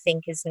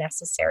think is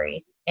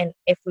necessary, and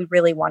if we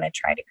really want to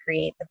try to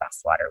create the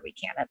best water we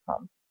can at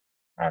home.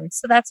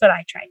 So that's what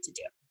I try to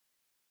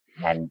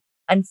do. And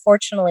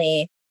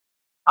unfortunately,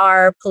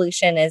 our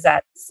pollution is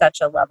at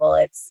such a level,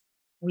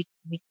 we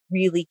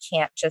really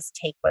can't just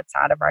take what's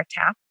out of our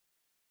tap.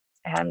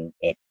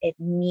 It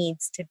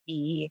needs to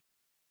be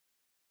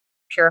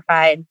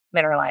purified,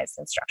 mineralized,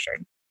 and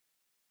structured.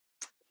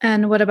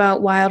 And what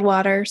about wild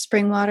water,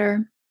 spring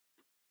water?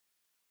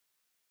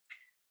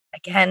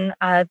 Again,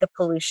 the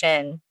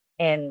pollution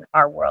in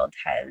our world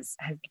has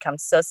become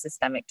so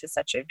systemic to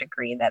such a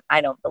degree that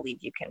I don't believe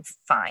you can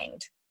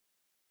find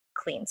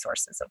clean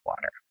sources of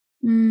water.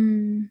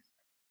 Mm.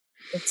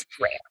 It's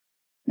rare.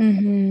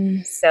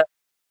 Mm-hmm. So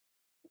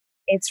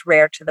it's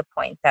rare to the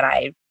point that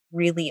I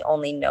really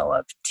only know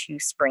of 2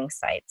 spring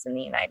sites in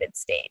the United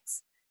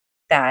States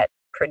that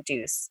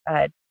produce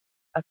a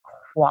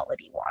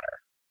quality water.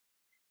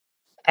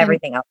 And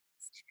Everything else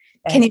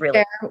can has you really.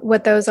 share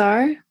what those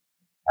are?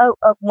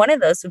 One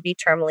of those would be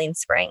Tourmaline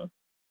Spring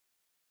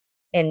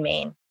in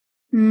Maine.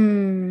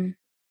 Mm.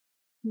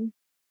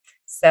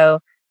 So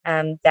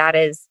that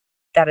is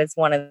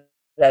one of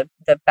the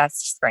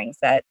best springs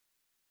that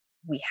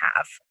we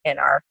have in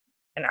our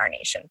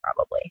nation,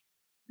 probably.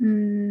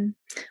 Mm.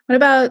 What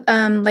about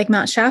like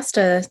Mount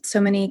Shasta?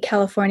 So many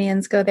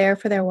Californians go there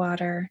for their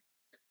water.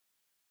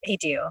 They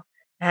do.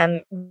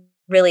 Um,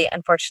 Really,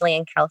 unfortunately,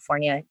 in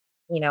California,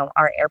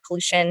 our air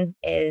pollution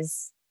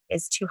is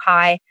too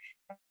high.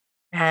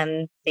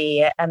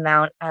 The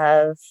amount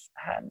of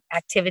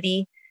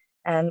activity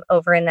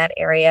over in that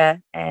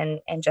area,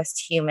 and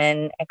just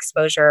human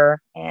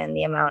exposure, and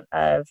the amount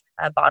of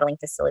bottling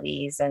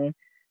facilities, and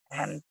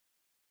um,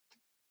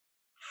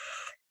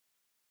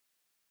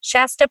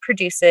 Shasta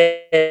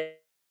produces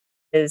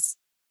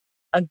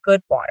a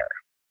good water.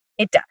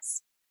 It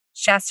does.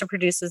 Shasta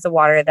produces a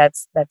water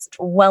that's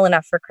well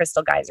enough for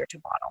Crystal Geyser to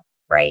bottle,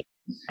 right?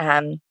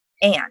 And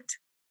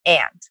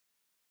and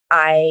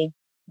I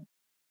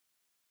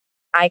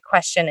I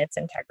question its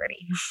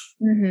integrity.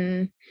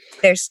 Mm-hmm.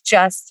 There's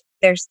just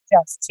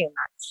too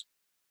much.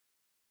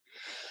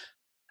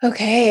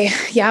 Okay.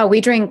 Yeah,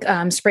 we drink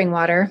spring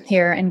water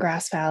here in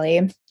Grass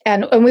Valley.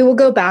 And we will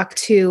go back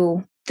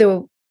to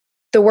the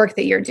work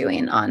that you're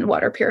doing on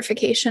water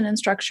purification and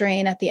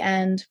structuring at the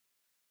end.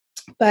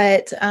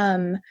 But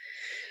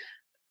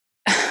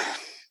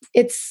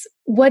it's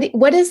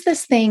what is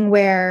this thing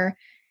where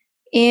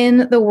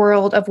in the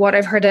world of what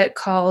I've heard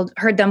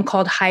them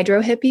called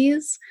hydro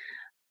hippies,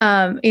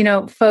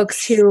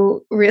 folks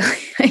who really,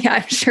 yeah,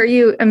 I'm sure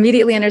you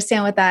immediately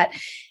understand what that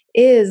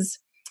is.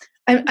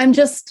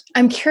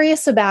 I'm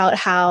curious about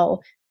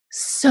how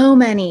so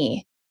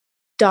many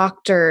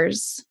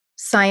doctors,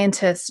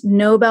 scientists,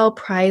 Nobel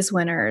Prize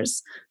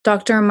winners,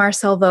 Dr.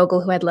 Marcel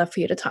Vogel, who I'd love for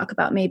you to talk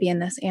about maybe in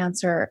this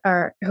answer,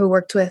 or who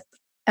worked with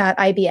at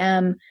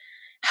IBM,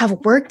 have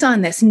worked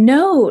on this,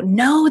 know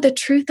the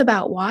truth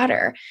about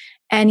water.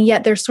 And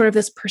yet there's sort of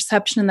this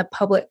perception in the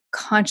public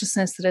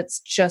consciousness that it's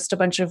just a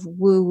bunch of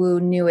woo-woo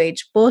new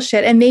age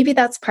bullshit. And maybe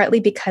that's partly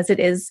because it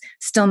is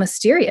still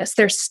mysterious.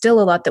 There's still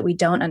a lot that we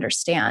don't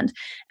understand.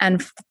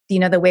 And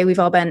the way we've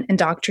all been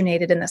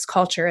indoctrinated in this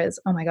culture is,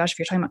 oh my gosh, if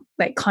you're talking about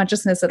like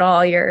consciousness at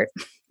all, you're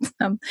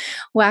some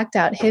whacked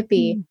out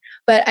hippie.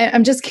 But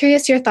I'm just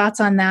curious your thoughts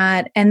on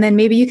that. And then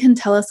maybe you can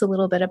tell us a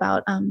little bit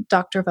about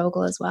Dr.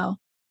 Vogel as well.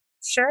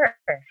 Sure.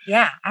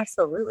 Yeah,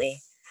 absolutely.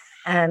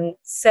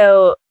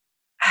 So,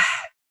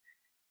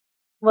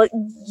 well,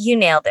 you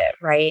nailed it,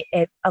 right?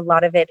 A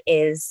lot of it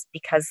is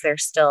because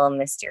there's still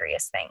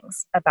mysterious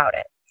things about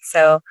it.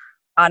 So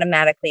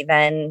automatically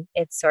then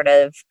it's sort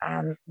of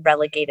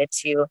relegated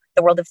to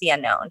the world of the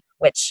unknown,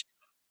 which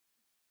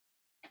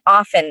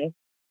often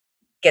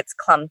gets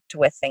clumped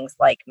with things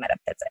like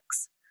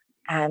metaphysics.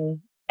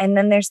 And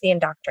then there's the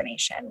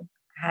indoctrination.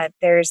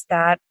 There's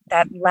that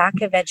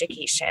lack of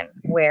education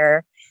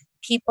where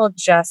people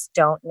just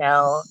don't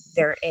know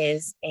there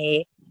is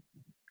a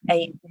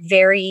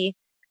very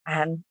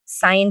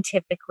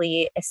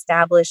scientifically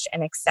established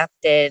and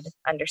accepted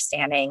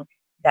understanding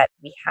that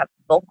we have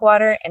bulk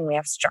water and we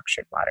have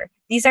structured water.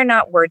 These are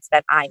not words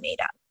that I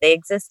made up. They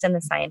exist in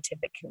the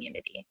scientific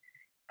community.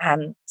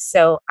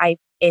 So I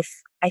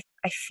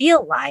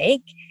feel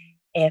like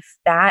if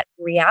that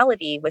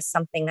reality was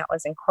something that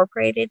was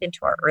incorporated into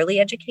our early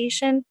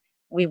education,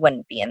 we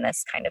wouldn't be in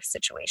this kind of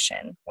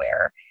situation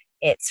where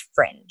it's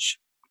fringe,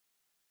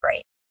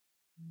 right?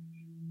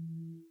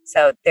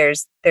 So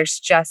there's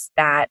just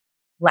that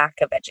lack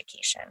of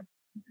education.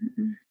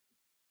 Mm-hmm.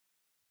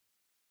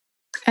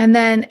 And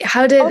then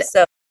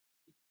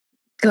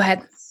go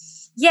ahead.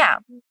 Yeah.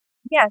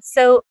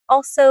 So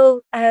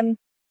also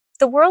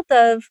the world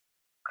of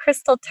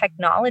crystal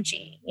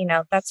technology,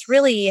 that's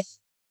really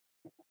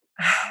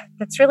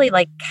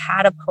like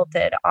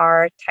catapulted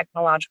our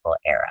technological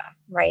era,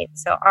 right?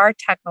 So our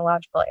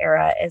technological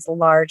era is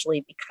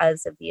largely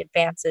because of the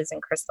advances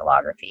in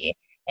crystallography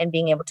and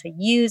being able to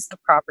use the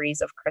properties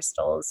of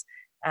crystals,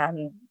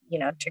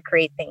 to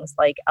create things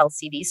like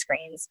LCD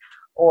screens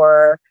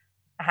or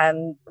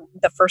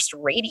the first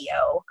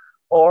radio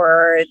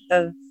or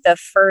the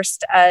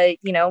first,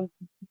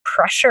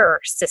 pressure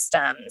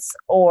systems,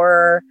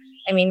 or,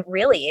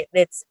 really,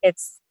 it's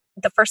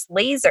the first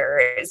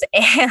lasers.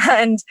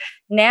 And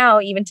now,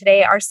 even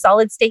today, our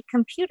solid state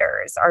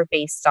computers are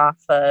based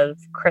off of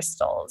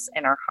crystals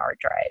in our hard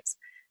drives.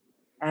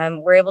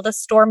 We're able to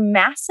store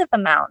massive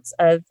amounts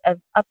of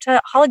up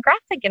to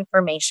holographic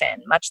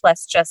information, much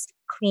less just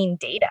clean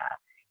data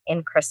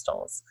in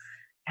crystals.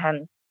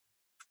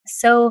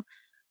 So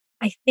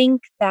I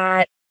think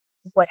that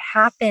what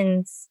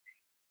happens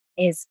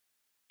is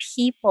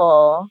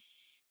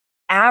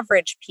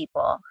average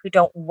people who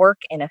don't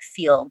work in a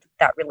field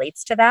that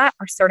relates to that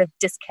are sort of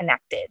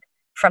disconnected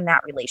from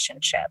that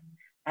relationship,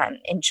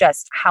 and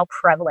just how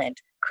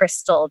prevalent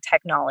crystal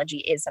technology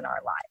is in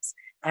our lives.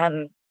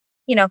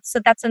 So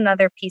that's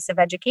another piece of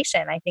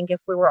education. I think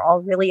if we were all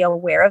really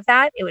aware of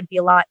that, it would be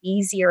a lot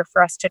easier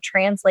for us to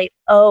translate,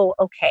 oh,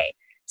 okay,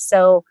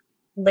 so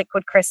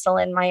liquid crystal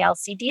in my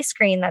LCD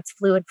screen that's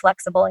fluid,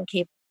 flexible, and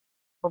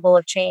capable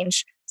of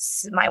change,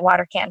 my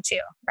water can too,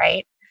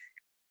 right?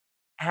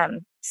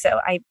 So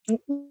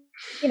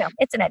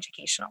it's an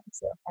educational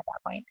too at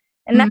that point.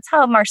 And that's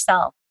how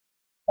Marcel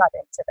got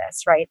into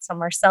this, right? So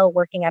Marcel,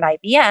 working at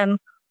IBM,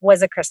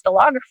 was a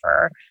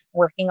crystallographer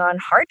working on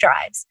hard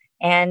drives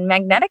and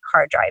magnetic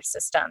hard drive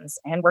systems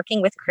and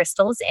working with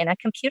crystals in a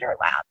computer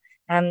lab.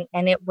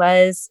 And it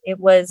was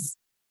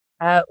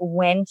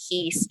when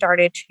he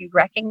started to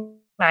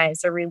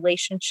recognize a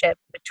relationship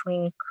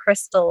between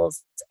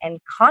crystals and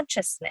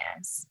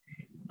consciousness,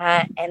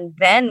 and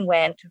then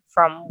went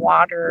from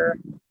water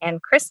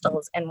and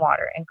crystals and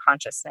water and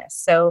consciousness.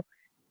 So,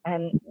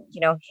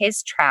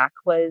 his track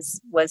was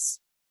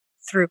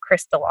through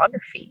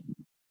crystallography,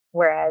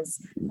 whereas,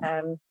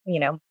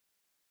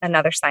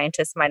 another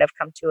scientist might have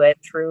come to it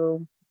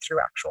through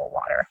actual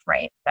water,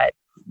 right? But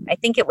I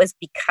think it was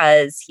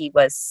because he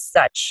was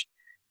such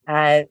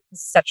an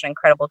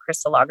incredible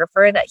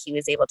crystallographer that he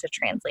was able to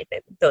translate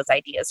those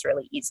ideas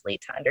really easily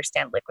to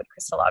understand liquid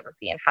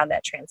crystallography and how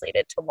that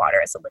translated to water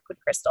as a liquid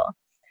crystal.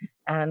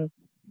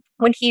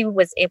 When he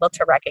was able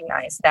to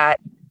recognize that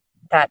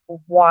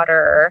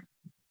water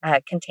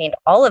contained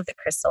all of the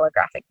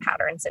crystallographic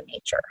patterns in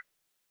nature.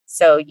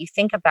 So you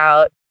think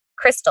about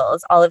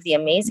crystals, all of the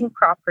amazing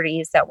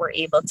properties that we're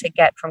able to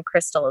get from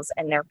crystals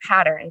and their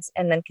patterns,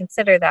 and then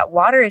consider that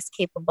water is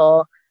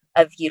capable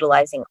of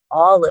utilizing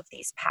all of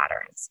these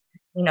patterns.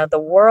 The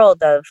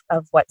world of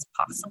what's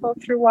possible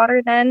through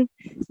water then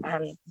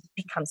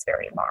becomes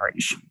very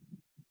large.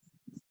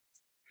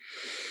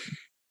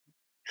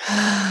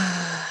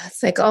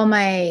 It's like all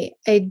my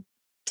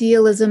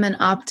idealism and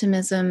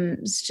optimism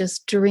is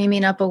just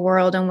dreaming up a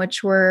world in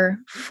which we're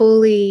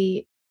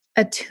fully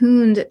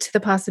attuned to the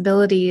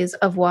possibilities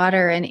of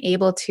water and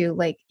able to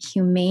like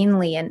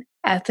humanely and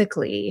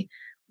ethically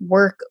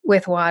work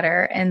with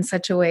water in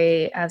such a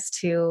way as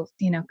to,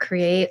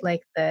 create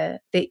like the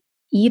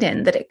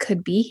Eden that it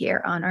could be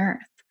here on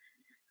earth.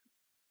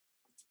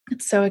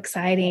 It's so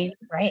exciting.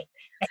 Right.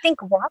 I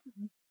think water,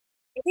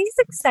 it is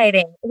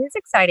exciting. It is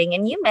exciting.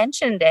 And you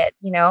mentioned it,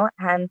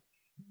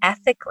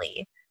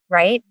 ethically,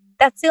 right?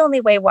 That's the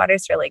only way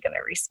water's really going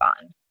to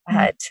respond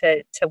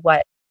to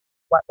what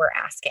we're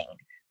asking,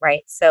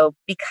 right? So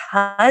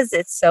because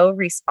it's so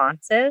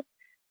responsive,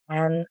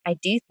 I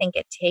do think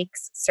it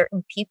takes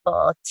certain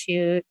people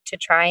to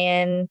try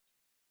and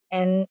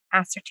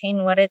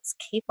ascertain what it's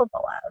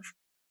capable of.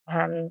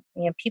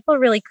 People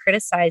really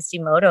criticized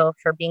Emoto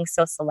for being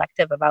so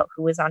selective about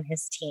who was on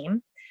his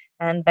team.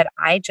 But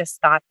I just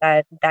thought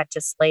that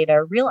displayed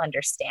a real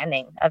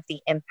understanding of the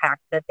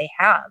impact that they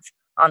have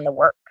on the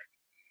work,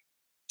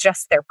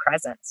 just their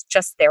presence,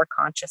 just their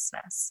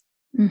consciousness.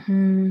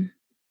 Mm-hmm.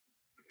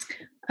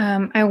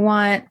 I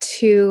want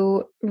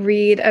to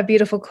read a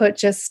beautiful quote.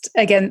 Just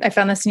again, I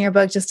found this in your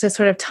book just to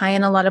sort of tie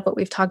in a lot of what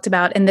we've talked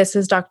about. And this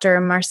is Dr.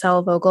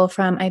 Marcel Vogel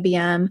from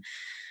IBM.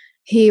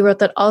 He wrote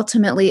that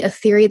ultimately a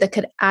theory that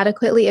could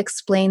adequately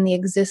explain the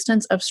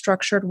existence of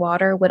structured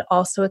water would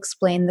also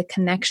explain the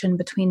connection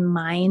between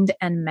mind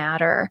and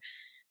matter.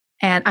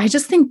 And I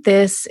just think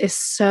this is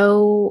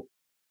so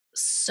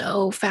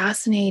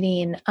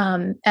fascinating.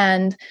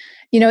 And,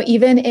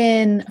 even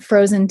in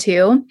Frozen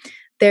 2,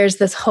 there's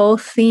this whole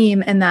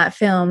theme in that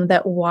film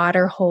that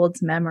water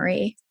holds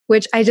memory,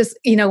 which I just,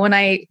 when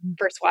I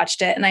first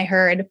watched it and I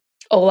heard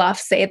Olaf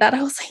say that,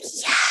 I was like,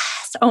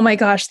 yes, oh my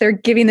gosh, they're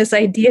giving this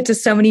idea to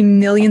so many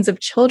millions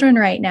of children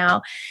right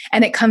now.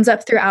 And it comes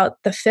up throughout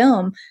the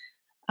film.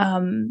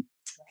 Right.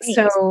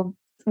 So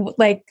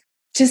like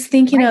just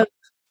thinking right. of,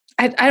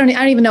 I don't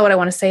even know what I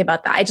want to say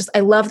about that. I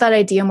love that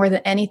idea more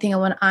than anything.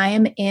 And when I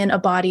am in a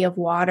body of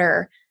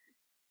water,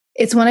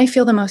 it's when I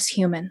feel the most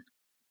human.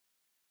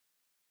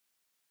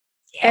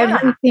 Yeah,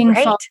 everything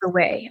right. falls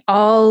away.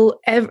 All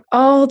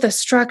the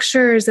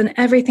structures and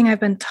everything I've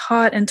been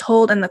taught and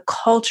told and the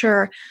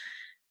culture,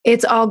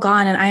 it's all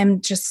gone. And I am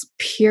just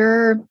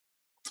pure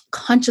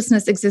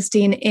consciousness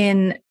existing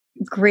in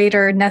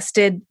greater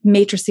nested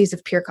matrices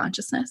of pure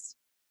consciousness.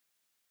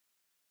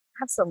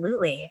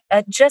 Absolutely.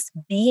 Just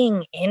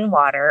being in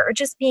water or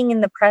just being in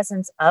the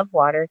presence of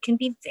water can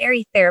be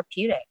very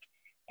therapeutic.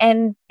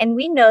 And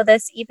we know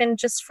this even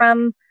just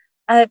from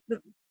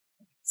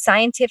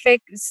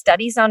scientific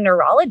studies on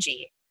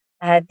neurology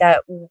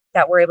that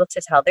we're able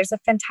to tell. There's a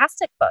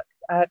fantastic book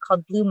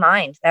called Blue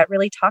Mind that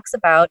really talks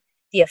about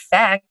the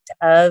effect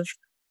of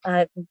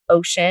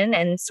ocean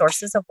and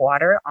sources of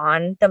water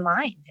on the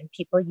mind. And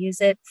people use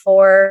it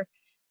for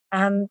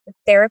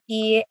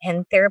therapy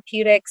and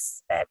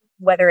therapeutics,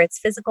 whether it's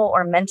physical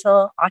or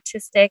mental,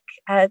 autistic,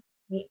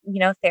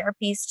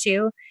 therapies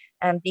too,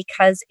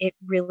 because it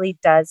really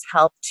does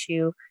help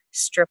to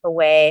strip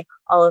away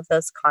all of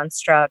those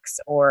constructs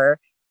or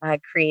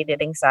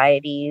created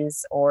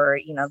anxieties or,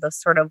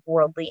 those sort of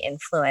worldly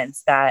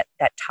influence that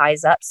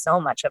ties up so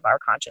much of our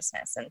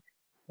consciousness. And,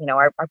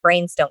 our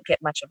brains don't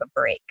get much of a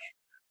break.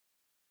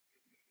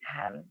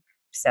 And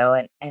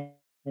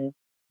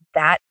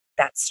that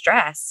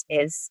stress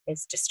is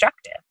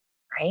destructive,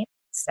 right?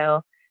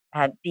 So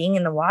being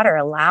in the water,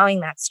 allowing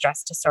that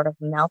stress to sort of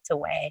melt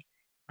away,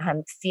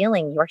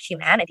 feeling your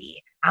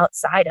humanity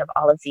outside of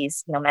all of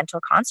these mental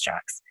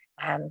constructs,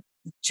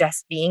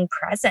 just being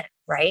present,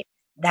 right?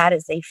 That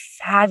is a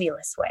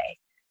fabulous way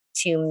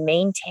to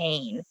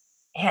maintain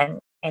and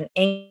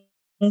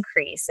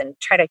increase and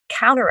try to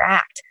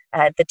counteract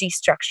the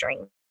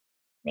destructuring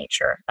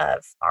nature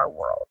of our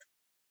world.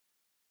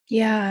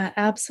 Yeah,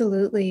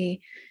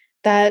 absolutely.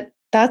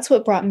 That's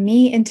what brought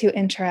me into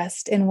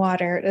interest in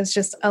water. It was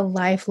just a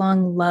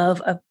lifelong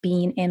love of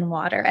being in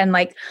water. And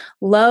like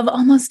love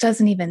almost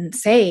doesn't even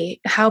say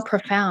how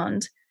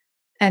profound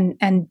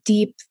and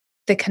deep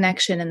the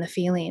connection and the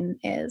feeling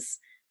is.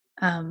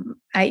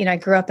 I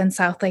grew up in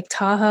South Lake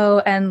Tahoe,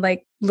 and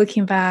like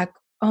looking back,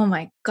 oh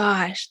my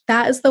gosh,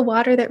 that is the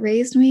water that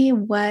raised me.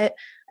 What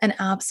an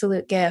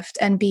absolute gift.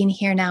 And being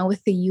here now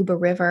with the Yuba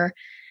River.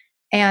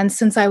 And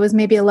since I was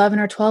maybe 11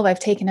 or 12, I've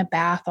taken a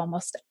bath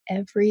almost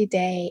every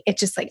day. It's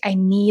just like I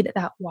need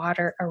that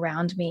water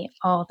around me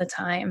all the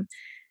time.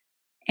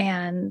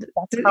 And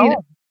that's home, right?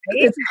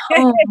 It's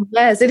home.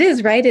 Yes, it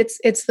is, right?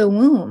 It's the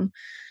womb.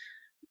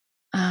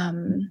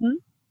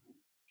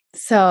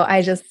 So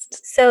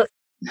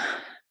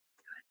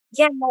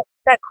yeah,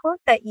 that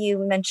quote that you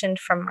mentioned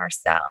from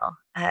Marcel,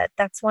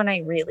 that's one I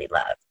really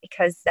love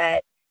because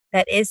that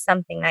is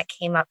something that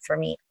came up for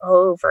me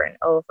over and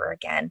over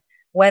again.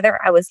 Whether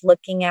I was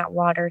looking at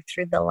water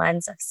through the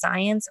lens of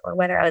science or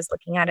whether I was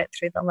looking at it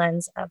through the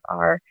lens of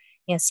our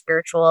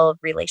spiritual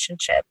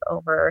relationship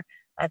over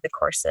the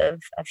course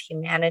of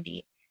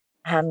humanity,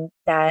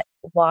 that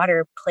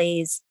water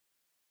plays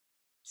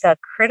a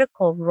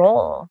critical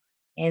role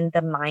in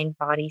the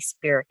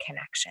mind-body-spirit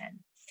connection.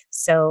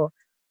 So,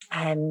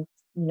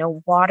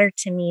 water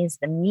to me is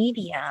the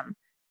medium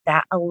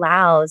that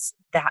allows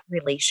that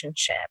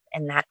relationship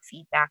and that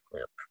feedback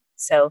loop.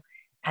 So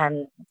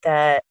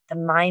the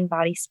mind,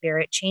 body,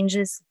 spirit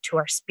changes to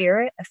our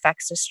spirit,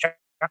 affects the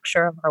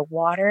structure of our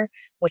water,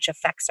 which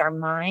affects our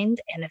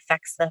mind and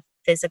affects the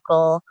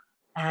physical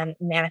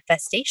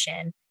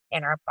manifestation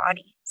in our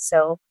body.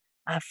 So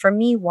for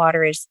me,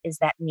 water is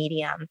that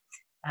medium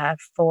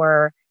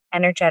for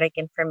energetic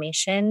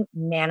information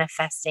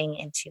manifesting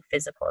into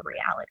physical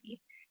reality.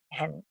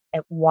 And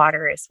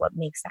water is what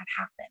makes that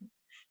happen.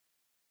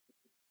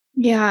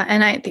 Yeah.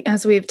 And I think,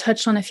 as we've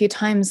touched on a few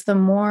times, the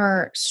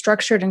more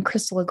structured and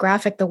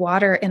crystallographic the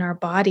water in our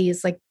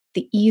bodies, like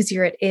the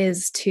easier it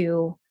is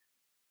to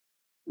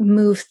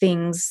move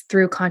things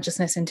through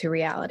consciousness into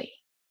reality.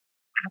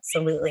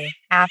 Absolutely.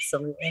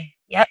 Absolutely.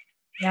 Yep.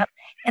 Yep.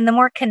 And the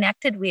more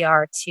connected we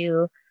are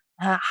to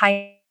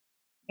higher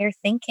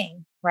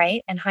thinking,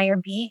 right? And higher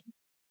being.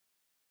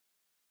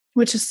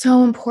 Which is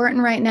so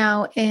important right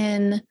now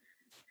in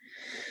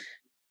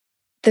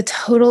the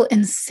total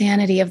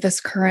insanity of this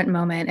current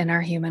moment in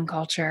our human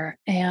culture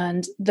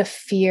and the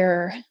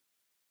fear,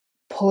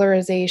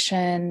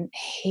 polarization,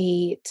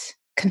 hate,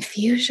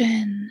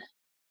 confusion.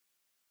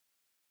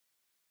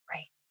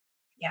 Right.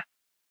 Yeah.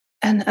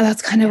 And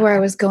that's kind of Yeah. where I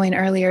was going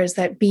earlier, is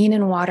that being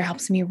in water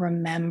helps me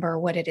remember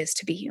what it is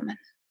to be human.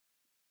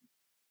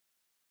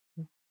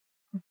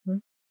 Mm-hmm.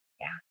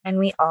 Yeah. And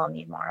we all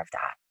need more of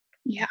that.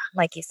 Yeah.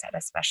 Like you said,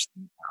 especially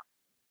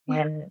now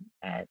Yeah. when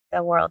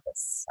the world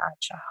is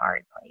such a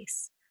hard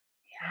place.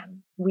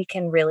 We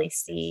can really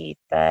see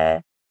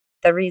the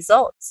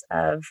results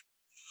of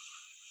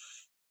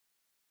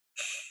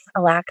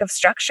a lack of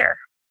structure,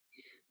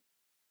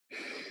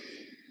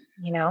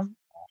 a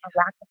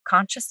lack of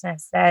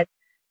consciousness that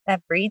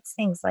breeds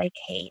things like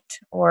hate,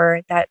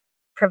 or that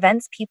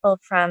prevents people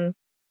from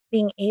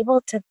being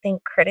able to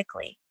think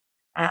critically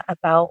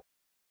about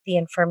the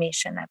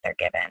information that they're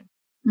given.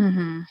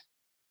 Mm-hmm.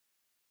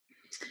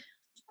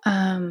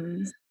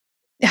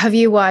 Have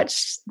you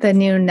watched the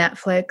new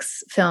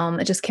Netflix film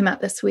that just came out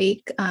this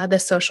week, The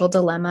Social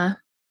Dilemma?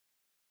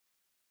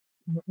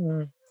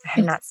 Mm-mm. I have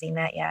It's not seen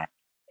that yet.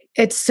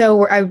 it's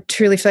so, I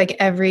truly feel like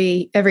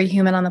every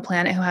human on the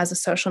planet who has a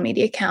social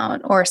media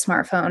account or a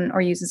smartphone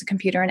or uses a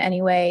computer in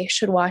any way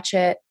should watch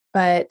it.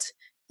 But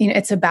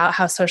it's about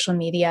how social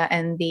media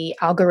and the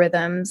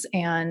algorithms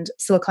and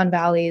Silicon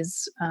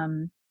Valley's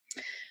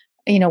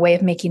way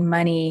of making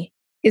money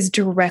is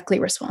directly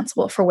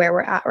responsible for where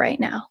we're at right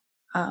now,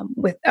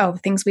 with all the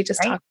things we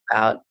just Right. talked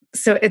about.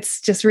 So it's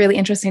just really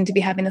interesting to be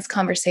having this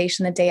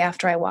conversation the day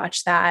after I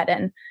watched that.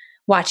 And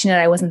watching it,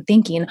 I wasn't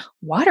thinking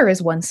water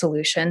is one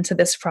solution to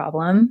this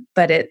problem,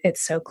 but it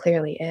so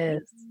clearly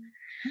is.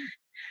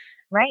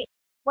 Right.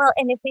 Well,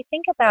 and if we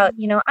think about,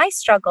 I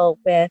struggle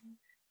with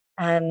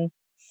um,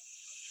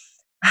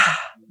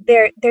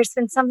 there's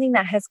been something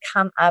that has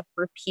come up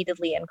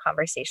repeatedly in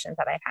conversations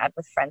that I've had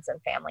with friends and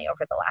family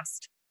over the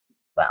last,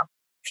 well,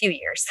 few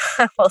years,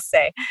 we'll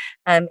say,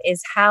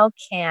 is how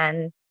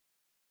can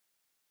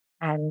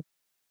um,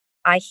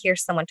 I hear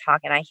someone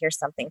talk and I hear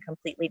something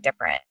completely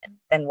different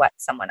than what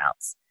someone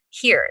else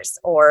hears?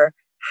 Or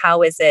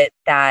how is it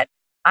that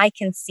I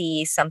can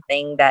see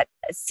something that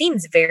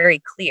seems very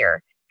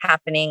clear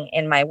happening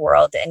in my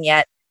world, and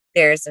yet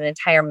there's an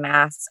entire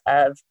mass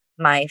of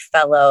my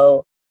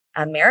fellow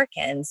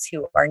Americans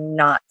who are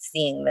not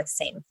seeing the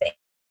same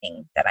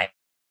thing that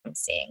I'm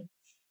seeing?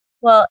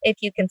 Well, if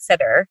you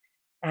consider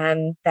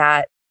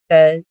that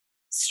the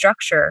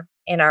structure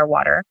in our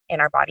water, in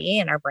our body,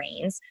 in our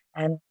brains,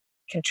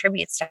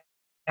 contributes to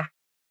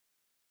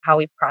how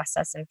we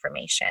process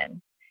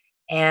information,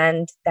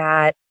 and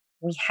that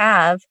we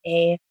have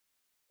a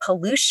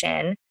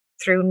pollution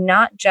through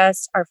not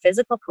just our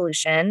physical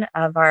pollution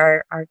of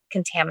our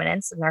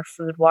contaminants in our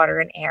food, water,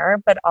 and air,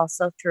 but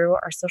also through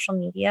our social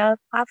media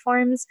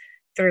platforms,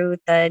 through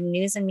the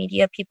news and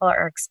media people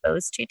are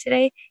exposed to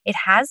today. It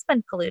has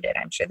been polluted.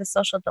 I'm sure the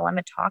social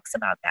dilemma talks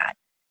about that.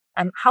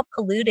 How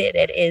polluted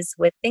it is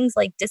with things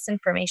like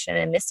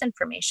disinformation and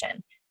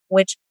misinformation,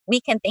 which we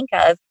can think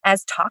of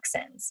as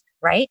toxins,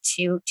 right,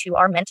 to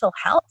our mental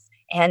health.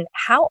 And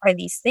how are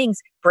these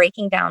things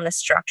breaking down the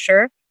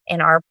structure in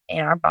our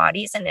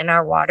bodies and in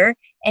our water,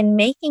 and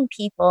making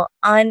people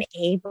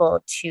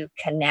unable to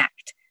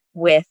connect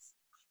with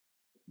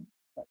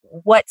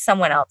what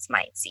someone else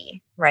might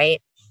see,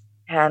 right?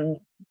 Um,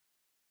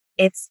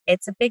 it's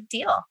a big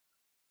deal.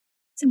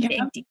 It's a Yeah.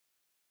 big deal.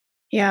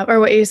 Yeah. Or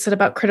what you said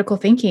about critical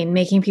thinking,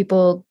 making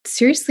people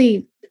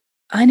seriously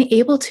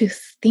unable to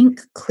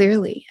think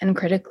clearly and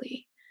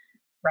critically.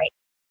 Right,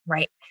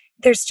 right.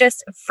 There's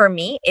just, for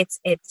me, it's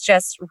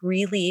just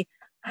really,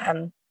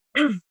 um,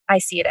 I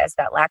see it as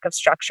that lack of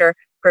structure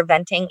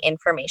preventing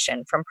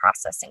information from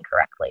processing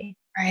correctly.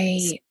 So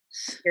Right.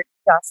 you're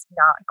just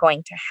not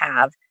going to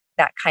have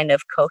that kind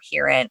of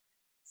coherent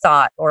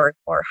thought or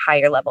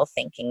higher level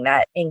thinking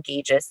that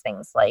engages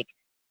things like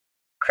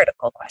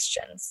critical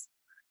questions,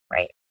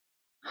 right?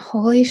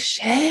 Holy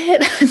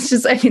shit. It's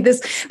just,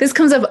 this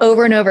comes up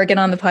over and over again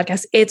on the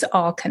podcast. It's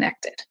all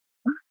connected.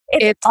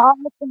 It's It's all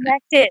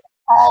connected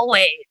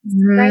always,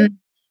 right? mm,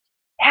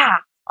 Yeah.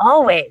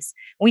 Always.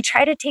 We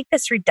try to take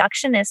this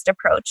reductionist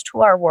approach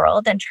to our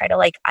world and try to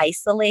like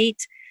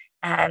isolate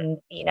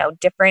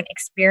different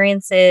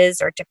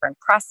experiences or different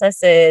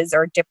processes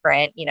or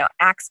different,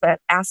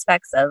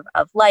 aspects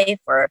of life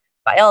or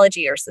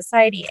biology or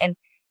society. And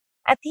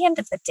at the end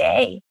of the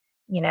day,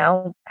 you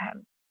know,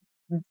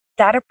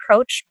 that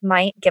approach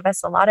might give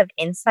us a lot of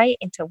insight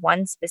into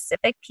one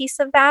specific piece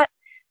of that,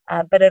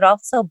 but it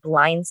also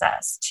blinds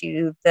us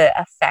to the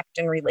effect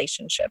and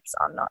relationships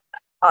on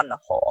the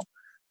whole,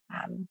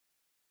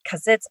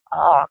 because it's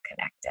all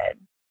connected.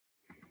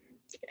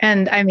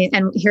 And I mean,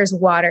 and here's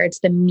water. It's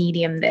the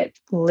medium that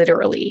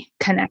literally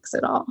connects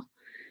it all.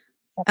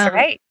 That's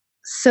right.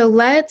 So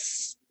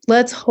let's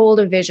hold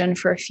a vision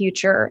for a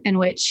future in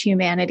which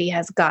humanity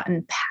has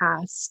gotten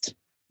past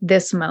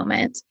this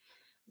moment,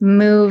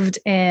 moved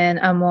in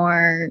a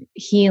more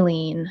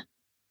healing,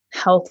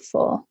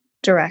 healthful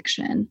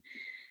direction.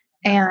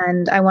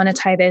 And I want to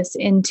tie this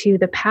into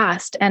the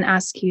past and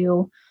ask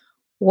you,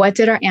 what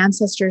did our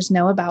ancestors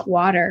know about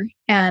water,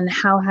 and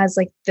how has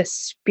like the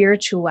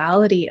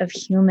spirituality of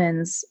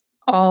humans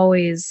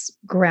always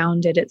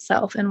grounded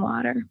itself in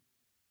water?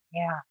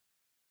 Yeah.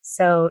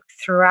 So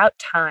throughout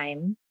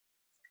time,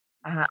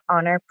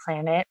 on our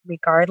planet,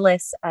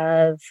 regardless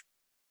of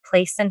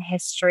place in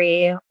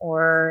history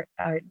or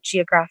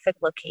geographic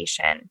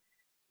location,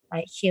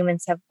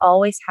 humans have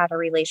always had a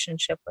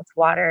relationship with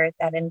water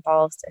that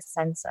involves a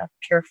sense of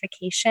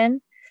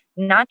purification,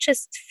 not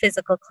just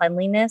physical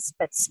cleanliness,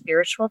 but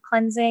spiritual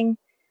cleansing,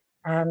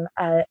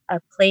 a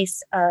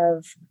place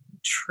of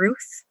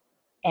truth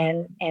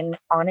and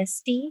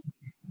honesty,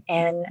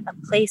 and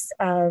a place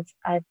of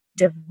a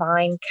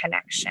divine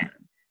connection.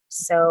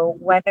 So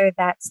whether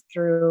that's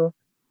through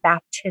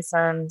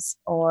baptisms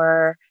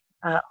or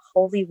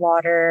holy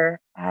water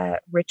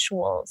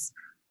rituals,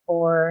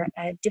 or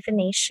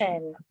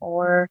divination,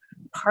 or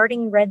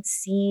parting Red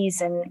Seas,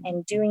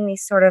 and doing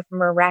these sort of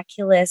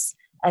miraculous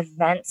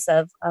events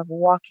of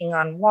walking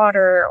on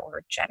water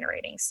or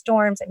generating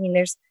storms. I mean,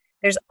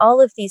 there's all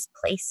of these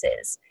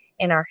places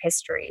in our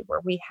history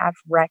where we have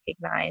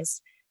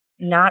recognized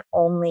not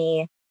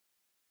only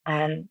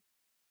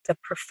the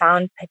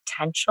profound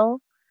potential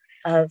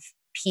of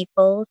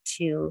people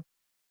to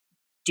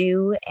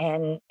do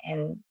and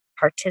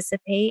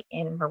participate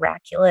in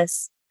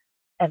miraculous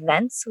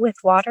events with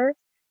water,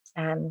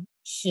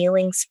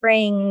 healing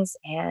springs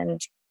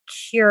and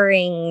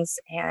curings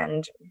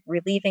and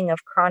relieving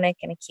of chronic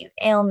and acute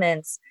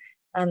ailments,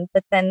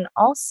 but then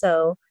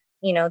also,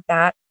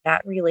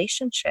 that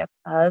relationship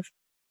of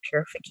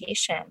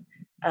purification,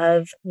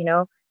 of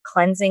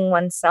cleansing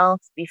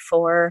oneself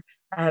before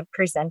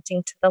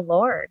presenting to the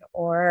Lord,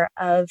 or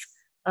of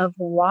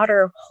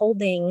water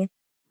holding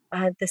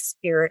the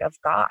Spirit of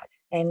God,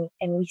 and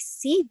we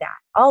see that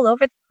all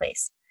over the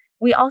place.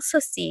 We also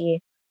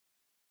see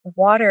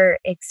water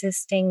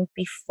existing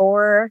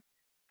before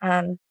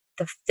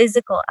the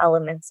physical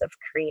elements of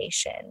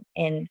creation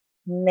in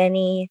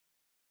many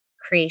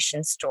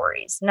creation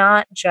stories,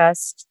 not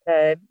just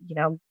the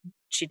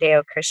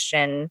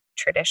Judeo-Christian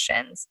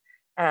traditions,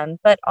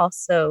 but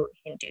also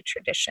Hindu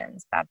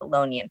traditions,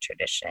 Babylonian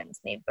traditions,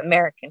 Native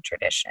American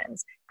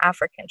traditions,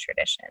 African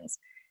traditions.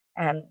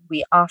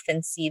 We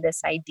often see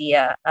this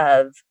idea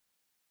of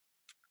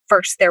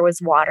first there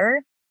was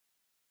water,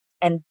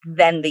 and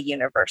then the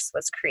universe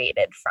was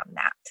created from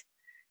that.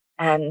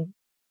 And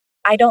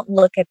I don't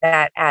look at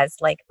that as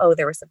like, oh,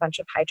 there was a bunch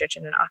of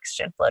hydrogen and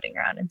oxygen floating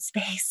around in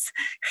space,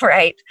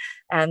 right?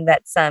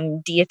 That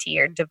some deity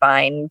or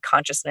divine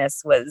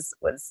consciousness was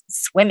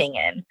swimming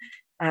in.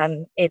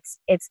 It's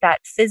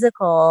that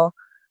physical,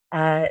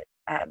 that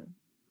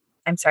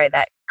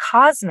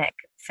cosmic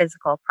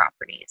physical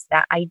properties,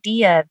 that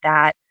idea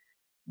that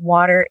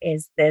water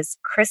is this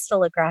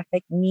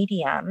crystallographic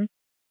medium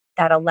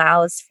that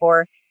allows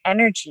for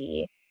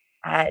energy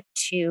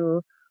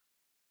to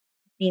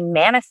be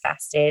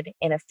manifested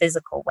in a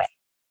physical way.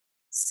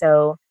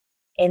 So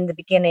in the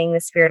beginning,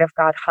 the Spirit of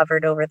God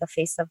hovered over the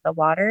face of the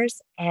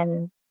waters,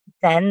 and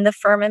then the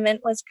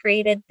firmament was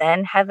created,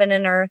 then heaven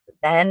and earth,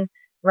 then,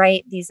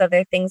 right, these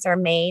other things are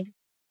made.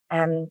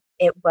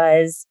 It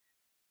was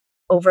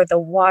over the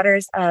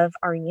waters of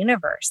our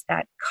universe,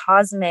 that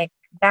cosmic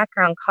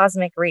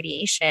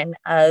radiation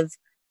of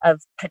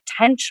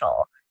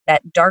potential,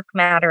 that dark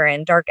matter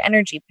and dark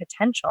energy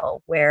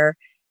potential, where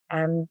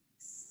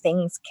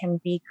things can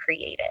be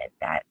created,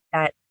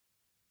 that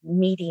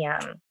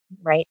medium,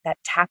 right, that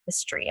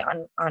tapestry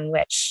on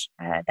which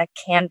that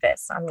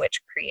canvas on which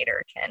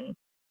creator can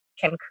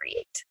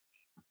create.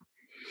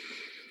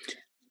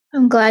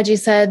 I'm glad you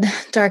said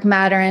dark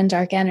matter and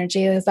dark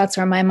energy. That's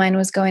where my mind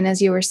was going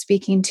as you were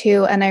speaking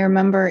too. And I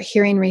remember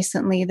hearing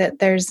recently that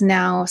there's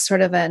now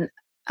sort of an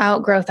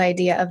outgrowth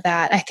idea of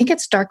that. I think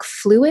it's dark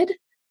fluid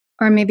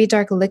or maybe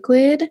dark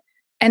liquid.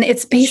 And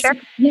it's basically,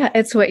 Sure. Yeah,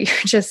 it's what you're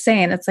just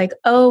saying. It's like,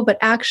 oh, but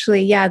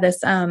actually, yeah, this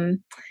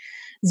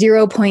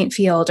 0 point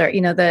field, or,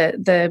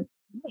 the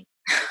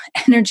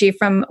energy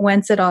from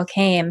whence it all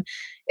came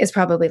is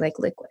probably like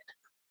liquid.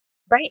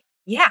 Right.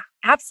 Yeah,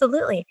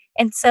 absolutely.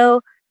 And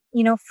so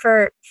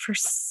for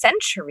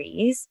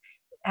centuries,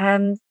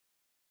 um,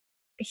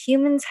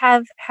 humans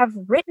have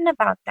written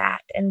about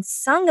that and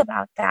sung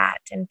about that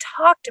and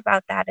talked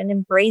about that and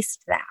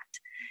embraced that,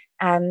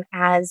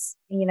 as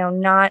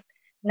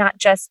not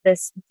just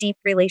this deep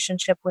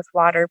relationship with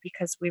water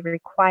because we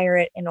require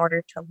it in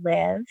order to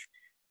live,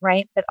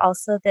 right? But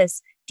also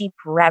this deep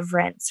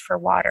reverence for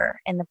water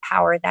and the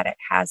power that it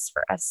has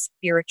for us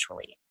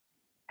spiritually.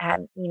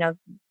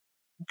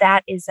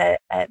 That is a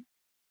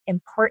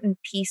important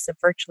piece of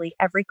virtually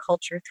every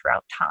culture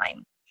throughout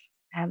time.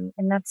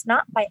 And that's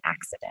not by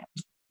accident.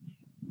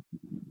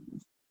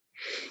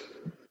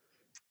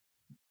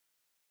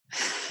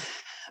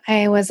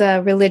 I was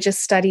a religious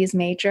studies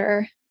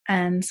major.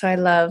 And so I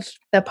love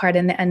the part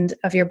in the end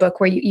of your book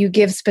where you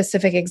give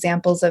specific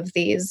examples of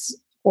these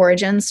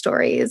origin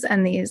stories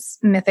and these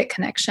mythic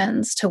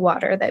connections to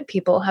water that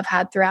people have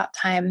had throughout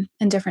time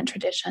in different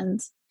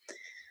traditions.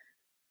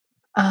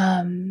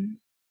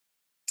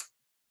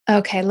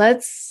 Okay,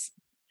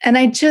 and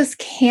I just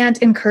can't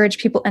encourage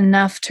people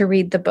enough to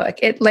read the book.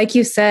 Like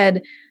you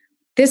said,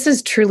 this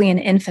is truly an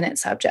infinite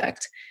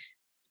subject.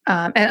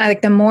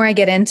 The more I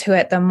get into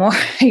it, the more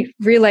I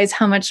realize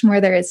how much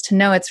more there is to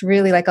know. It's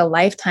really like a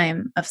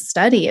lifetime of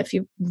study if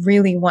you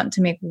really want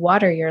to make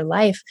water your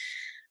life.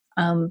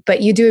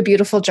 But you do a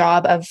beautiful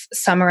job of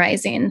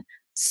summarizing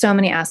so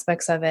many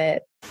aspects of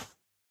it.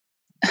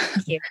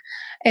 Thank you.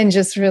 In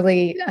just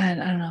really, I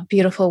don't know,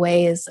 beautiful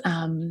ways.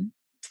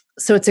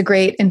 So it's a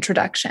great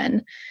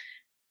introduction.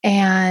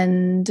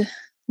 And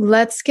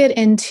let's get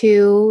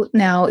into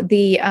now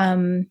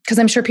because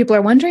I'm sure people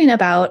are wondering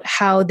about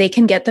how they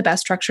can get the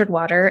best structured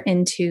water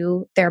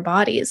into their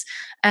bodies.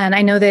 And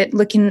I know that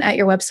looking at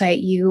your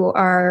website, you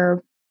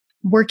are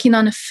working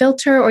on a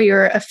filter or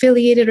you're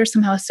affiliated or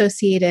somehow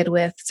associated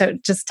with. So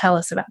just tell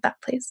us about that,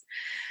 please.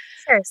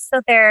 Sure. So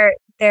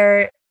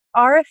there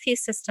are a few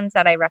systems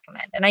that I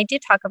recommend. And I do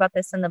talk about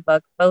this in the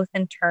book, both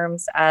in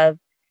terms of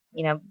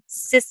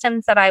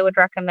systems that I would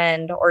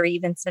recommend or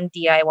even some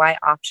DIY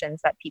options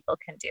that people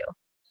can do.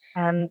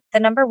 The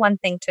number one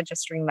thing to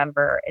just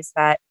remember is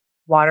that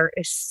water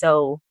is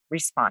so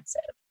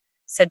responsive.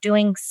 So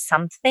doing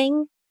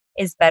something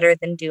is better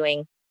than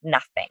doing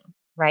nothing,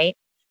 right?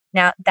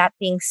 Now, that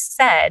being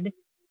said,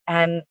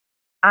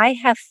 I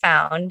have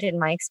found in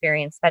my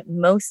experience that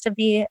most of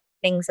the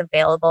things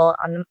available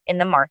in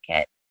the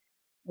market,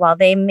 while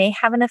they may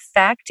have an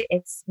effect,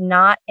 it's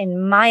not,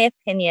 in my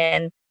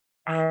opinion,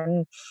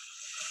 um,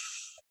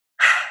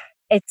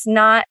 it's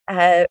not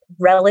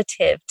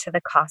relative to the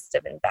cost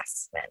of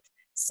investment.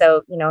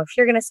 So, if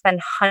you're going to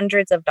spend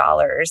hundreds of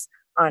dollars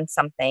on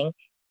something,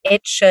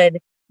 it should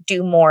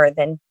do more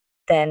than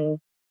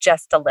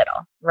just a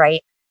little,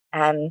 right?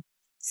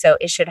 So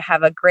it should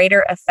have a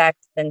greater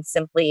effect than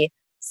simply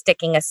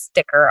sticking a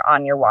sticker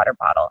on your water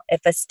bottle.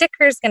 If a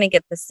sticker is going to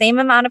get the same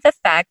amount of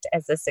effect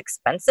as this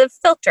expensive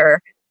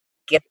filter,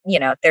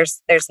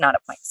 there's not a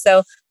point.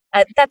 So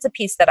that's a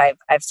piece that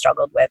I've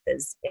struggled with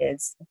is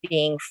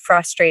being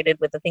frustrated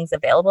with the things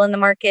available in the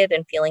market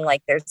and feeling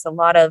like there's a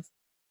lot of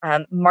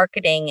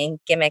marketing and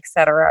gimmicks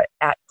that are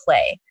at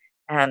play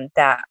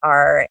that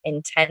are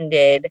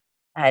intended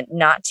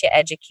not to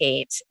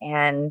educate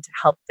and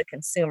help the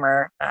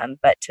consumer,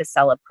 but to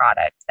sell a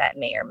product that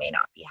may or may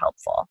not be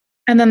helpful.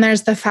 And then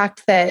there's the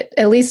fact that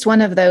at least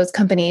one of those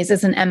companies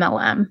is an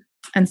MLM.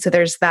 And so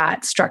there's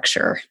that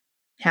structure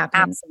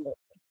happening.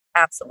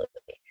 Absolutely.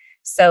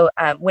 So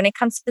when it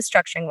comes to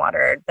structuring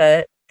water,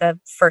 the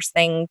first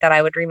thing that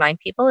I would remind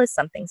people is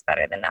something's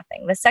better than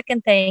nothing. The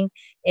second thing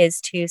is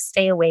to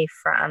stay away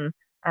from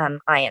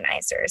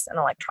ionizers and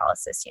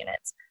electrolysis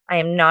units. I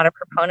am not a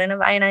proponent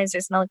of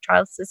ionizers and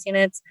electrolysis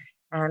units,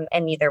 and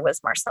neither was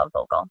Marcel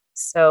Vogel.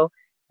 So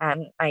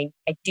I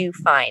do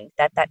find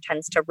that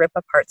tends to rip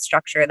apart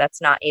structure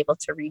that's not able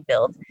to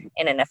rebuild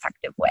in an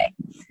effective way.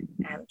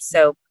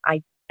 So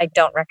I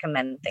don't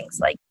recommend things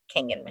like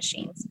Kangen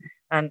machines.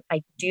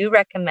 I do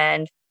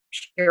recommend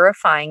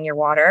purifying your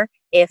water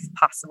if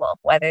possible,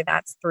 whether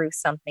that's through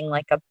something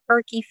like a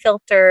Berkey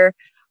filter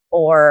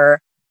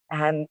or,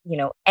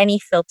 any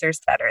filter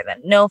is better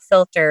than no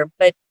filter,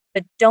 but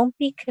don't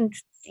be,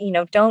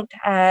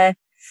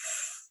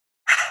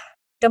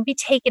 don't be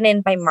taken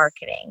in by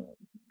marketing.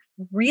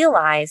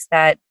 Realize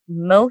that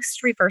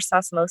most reverse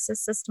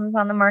osmosis systems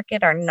on the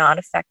market are not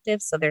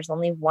effective. So there's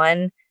only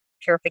one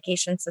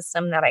purification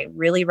system that I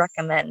really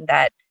recommend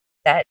that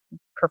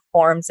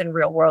performs in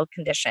real world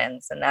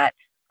conditions and that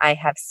I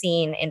have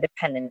seen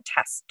independent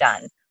tests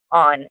done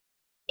on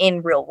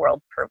in real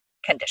world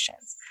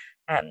conditions.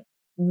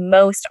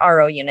 Most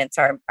RO units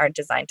are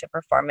designed to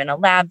perform in a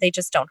lab. They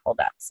just don't hold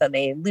up. So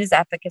they lose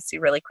efficacy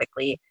really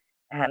quickly.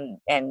 And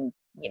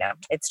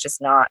it's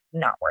just not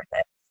worth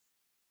it.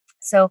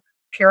 So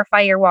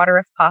purify your water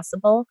if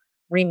possible.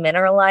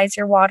 Remineralize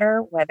your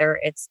water, whether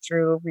it's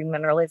through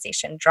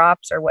remineralization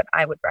drops or what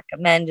I would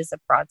recommend is a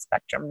broad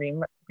spectrum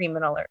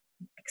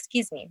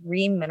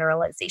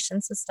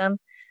remineralization system.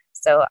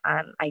 So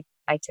I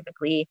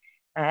typically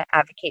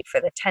advocate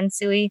for the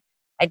Tensui.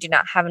 I do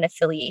not have an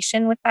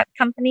affiliation with that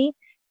company.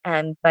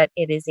 but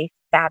it is a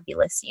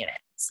fabulous unit.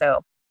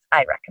 So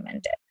I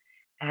recommend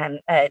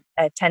it.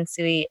 A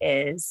tensui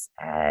is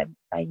a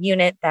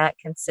unit that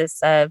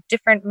consists of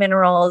different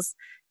minerals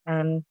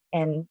and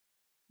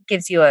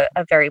gives you a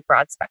very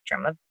broad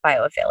spectrum of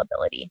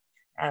bioavailability.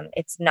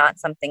 It's not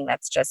something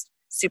that's just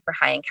super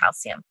high in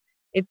calcium.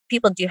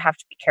 People do have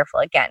to be careful.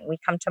 Again, we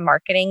come to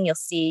marketing,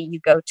 you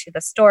go to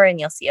the store and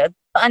you'll see a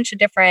bunch of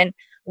different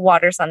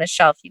waters on the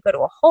shelf. You go to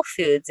a Whole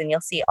Foods and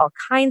you'll see all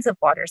kinds of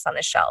waters on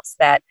the shelves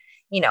that,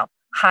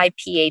 high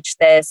pH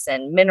this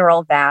and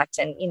mineral that.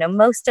 And,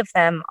 most of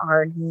them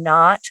are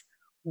not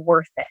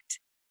worth it.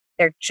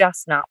 They're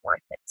just not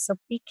worth it. So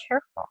be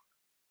careful.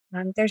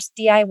 There's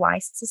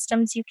DIY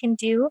systems you can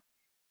do.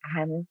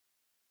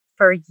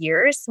 For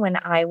years when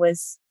I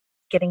was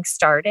getting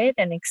started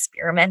and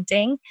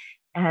experimenting,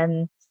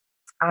 and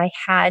I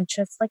had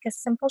just like a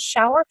simple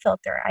shower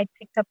filter I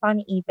picked up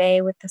on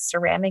eBay with the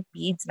ceramic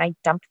beads, and I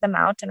dumped them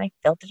out and I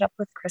filled it up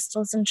with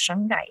crystals and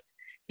shungite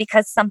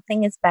because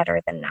something is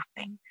better than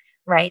nothing,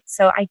 right?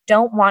 So I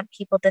don't want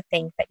people to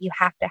think that you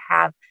have to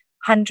have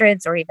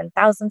hundreds or even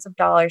thousands of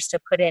dollars to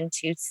put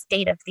into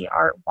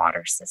state-of-the-art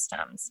water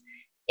systems.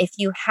 If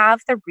you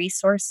have the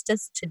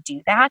resources to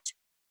do that,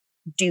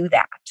 do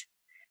that.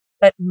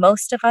 But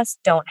most of us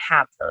don't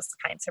have those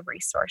kinds of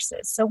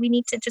resources. So we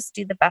need to just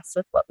do the best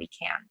with what we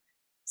can.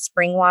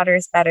 Spring water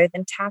is better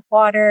than tap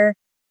water,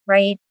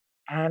 right?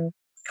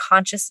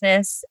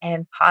 Consciousness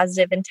and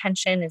positive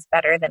intention is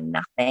better than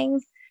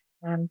nothing.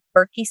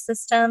 Berkey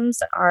systems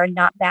are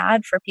not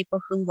bad for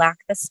people who lack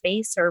the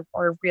space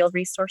or real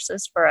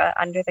resources for an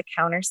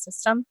under-the-counter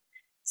system.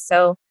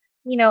 So,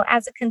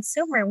 as a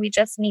consumer, we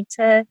just need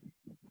to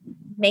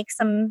make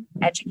some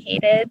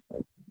educated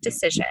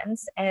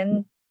decisions,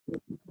 and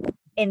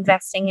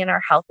investing in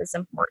our health is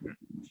important.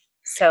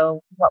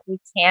 So what we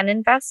can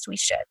invest, we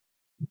should.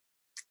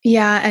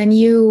 Yeah. And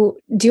you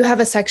do have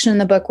a section in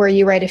the book where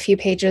you write a few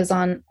pages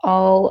on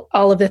all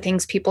of the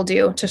things people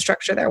do to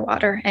structure their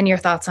water and your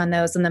thoughts on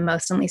those and the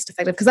most and least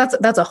effective. Because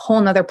that's a whole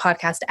nother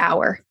podcast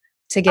hour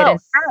to get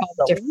into.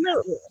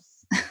 Absolutely.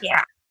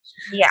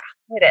 Yeah,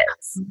 it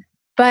is.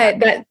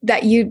 But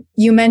that you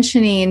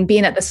mentioning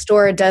being at the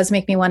store does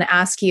make me want to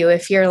ask you,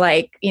 if you're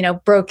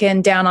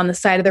broken down on the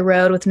side of the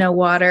road with no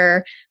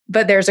water,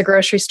 but there's a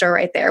grocery store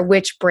right there,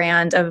 which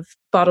brand of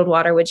bottled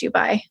water would you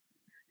buy?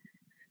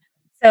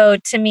 So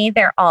to me,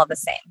 they're all the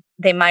same.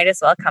 They might as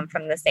well come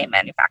from the same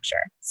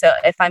manufacturer. So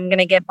if I'm going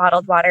to get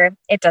bottled water,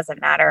 it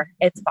doesn't matter.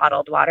 It's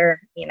bottled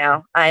water.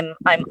 I'm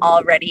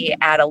already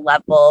at a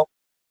level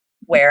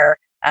where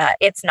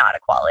it's not a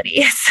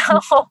quality.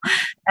 So,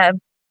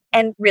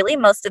 and really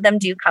most of them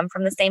do come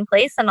from the same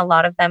place. And a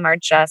lot of them are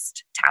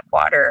just tap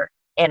water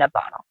in a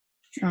bottle.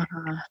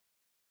 Uh-huh.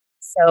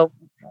 So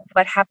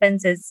what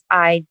happens is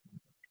I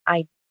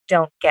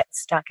don't get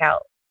stuck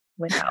out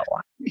without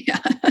water. Yeah.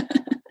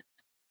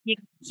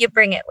 You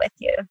bring it with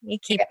you. You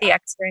keep the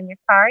extra in your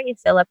car. You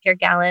fill up your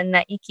gallon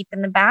that you keep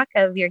in the back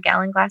of your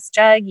gallon glass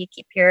jug. You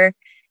keep your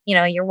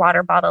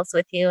water bottles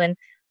with you.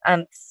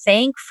 And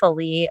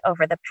thankfully,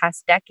 over the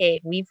past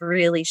decade, we've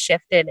really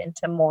shifted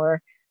into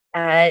more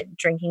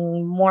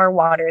drinking more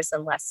waters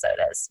and less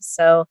sodas.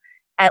 So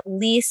at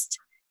least,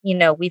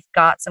 we've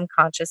got some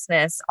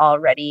consciousness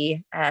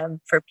already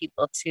for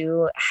people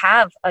to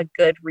have a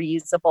good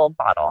reusable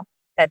bottle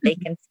that they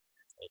can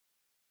take.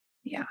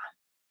 Yeah.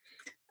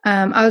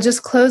 I'll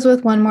just close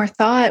with one more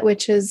thought,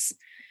 which is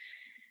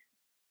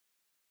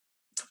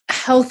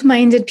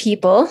health-minded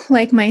people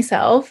like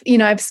myself.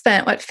 I've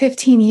spent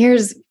 15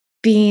 years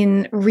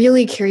being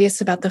really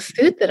curious about the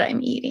food that I'm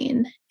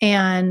eating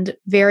and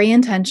very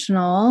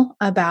intentional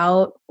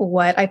about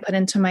what I put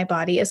into my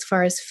body as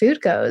far as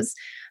food goes,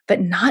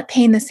 but not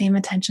paying the same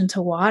attention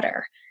to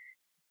water.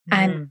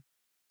 And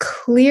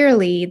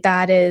clearly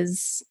that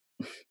is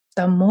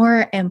the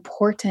more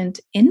important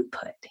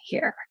input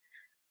here.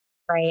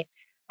 Right.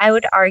 I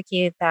would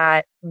argue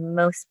that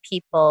most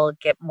people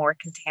get more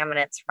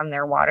contaminants from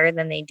their water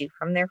than they do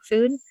from their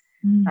food,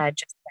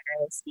 just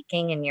generally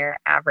speaking, in your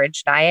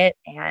average diet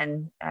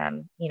and,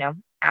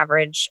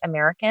 average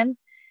American.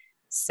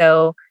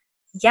 So,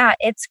 yeah,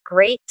 it's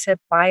great to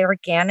buy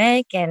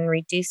organic and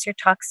reduce your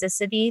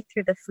toxicity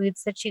through the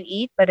foods that you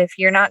eat. But if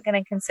you're not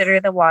going to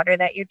consider the water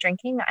that you're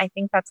drinking, I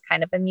think that's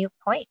kind of a moot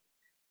point.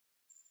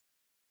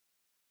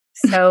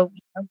 So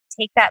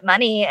take that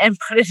money and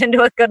put it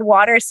into a good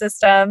water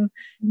system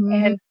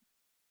and,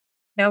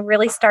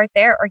 really start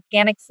there.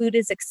 Organic food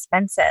is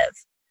expensive.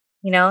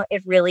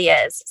 It really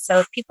is. So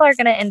if people are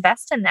going to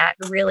invest in that,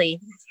 really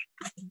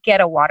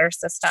get a water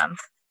system,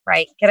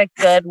 right? Get a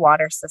good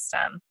water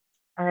system.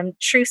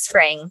 True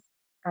Spring,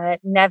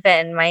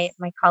 Nevin, my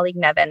colleague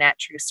Nevin at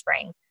True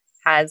Spring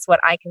has what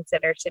I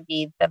consider to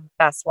be the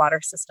best water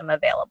system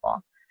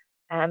available.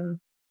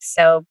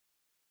 So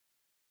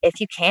if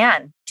you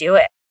can, do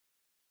it.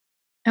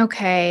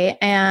 Okay.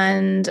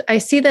 And I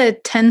see the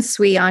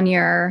Tensui on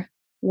your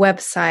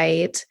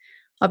website.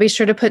 I'll be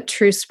sure to put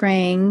True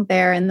Spring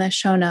there in the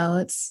show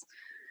notes.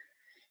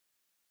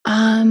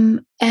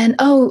 And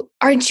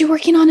aren't you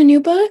working on a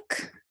new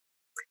book?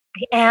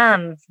 I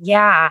am,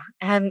 yeah.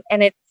 And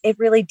it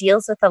really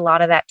deals with a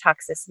lot of that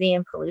toxicity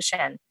and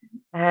pollution.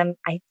 I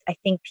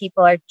think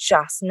people are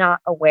just not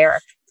aware.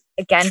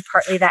 Again,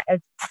 partly that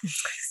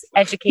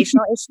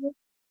educational issue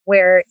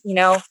where,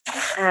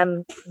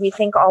 we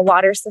think all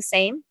water's the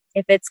same.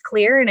 If it's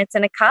clear and it's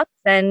in a cup,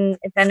 then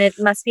it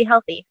must be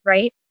healthy,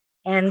 right?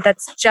 And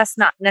that's just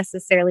not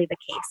necessarily the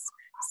case.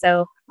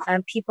 So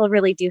people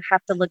really do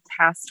have to look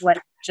past what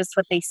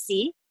they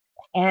see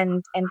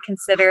and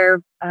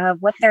consider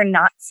what they're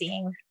not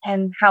seeing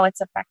and how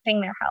it's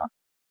affecting their health.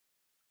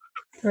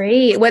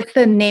 Great. What's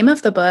the name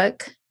of the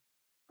book?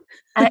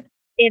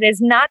 It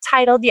is not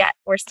titled yet.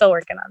 We're still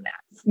working on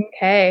that.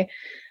 Okay.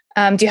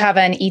 Do you have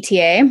an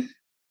ETA?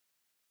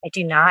 I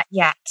do not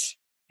yet.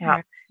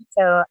 No.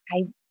 So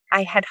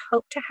I had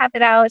hoped to have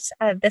it out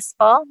this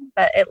fall,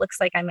 but it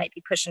looks like I might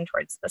be pushing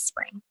towards the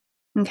spring.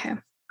 Okay.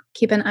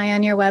 Keep an eye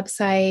on your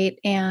website.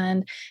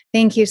 And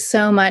thank you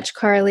so much,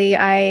 Carly.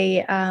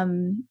 I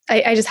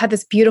just had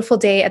this beautiful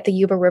day at the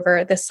Yuba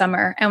River this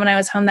summer. And when I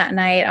was home that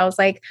night, I was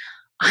like,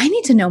 I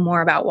need to know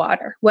more about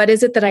water. What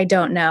is it that I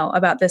don't know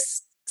about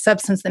this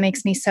substance that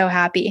makes me so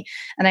happy?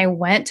 And I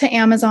went to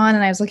Amazon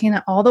and I was looking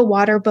at all the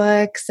water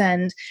books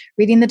and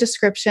reading the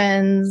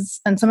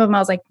descriptions. And some of them I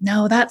was like,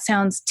 no, that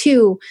sounds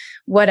too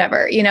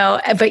whatever,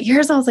 but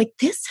yours, I was like,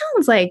 this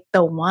sounds like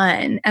the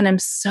one. And I'm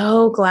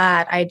so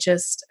glad I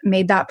just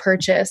made that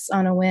purchase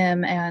on a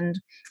whim, and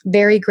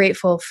very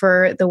grateful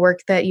for the work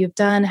that you've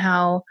done,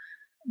 how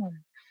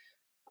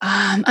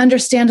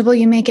understandable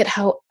you make it,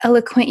 how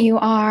eloquent you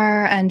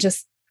are, and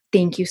just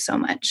thank you so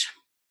much.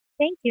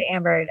 Thank you,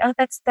 Amber. Oh,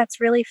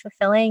 that's really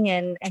fulfilling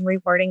and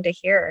rewarding to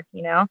hear.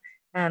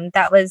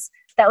 That was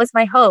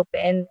my hope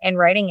in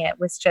writing it,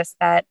 was just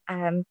that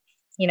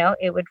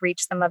it would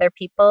reach some other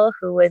people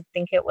who would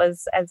think it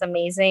was as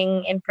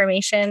amazing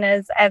information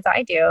as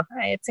I do.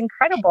 It's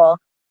incredible.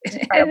 It's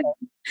incredible.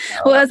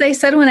 Well, as I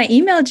said when I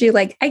emailed you,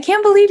 like, I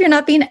can't believe you're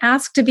not being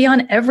asked to be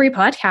on every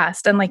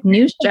podcast and like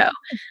news show.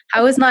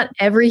 How is not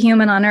every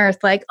human on earth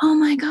like, oh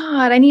my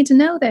God, I need to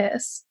know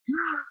this?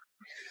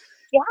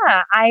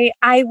 Yeah,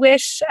 I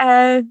wish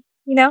I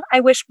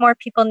wish more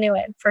people knew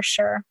it, for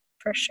sure.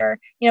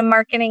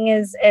 Marketing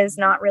is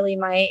not really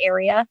my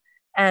area.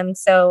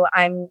 So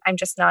I'm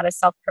just not a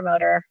self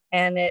promoter,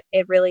 and it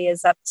really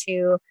is up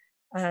to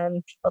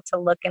people to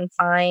look and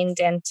find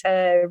and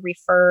to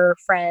refer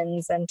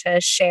friends and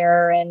to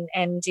share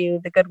and do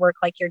the good work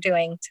like you're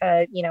doing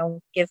to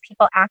give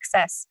people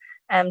access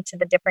to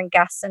the different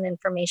guests and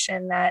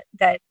information that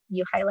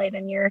you highlight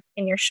in your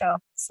show.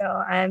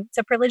 So it's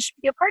a privilege to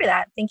be a part of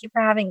that. Thank you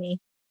for having me.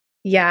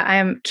 Yeah, I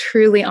am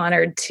truly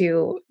honored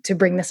to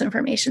bring this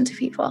information to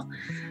people.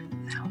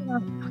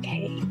 So,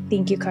 okay,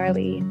 thank you,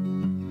 Carly.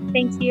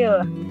 Thank you.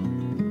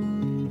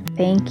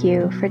 Thank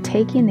you for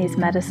taking these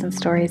medicine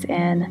stories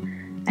in.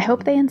 I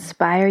hope they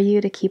inspire you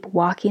to keep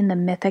walking the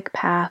mythic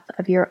path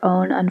of your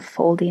own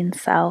unfolding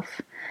self.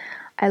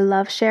 I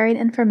love sharing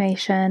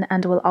information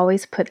and will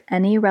always put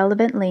any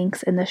relevant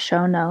links in the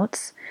show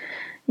notes.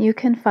 You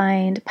can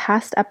find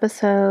past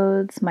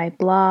episodes, my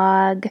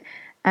blog,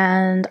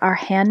 and our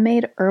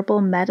handmade herbal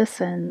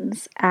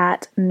medicines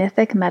at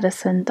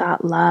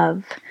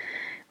mythicmedicine.love.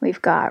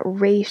 We've got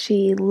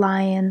reishi,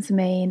 lion's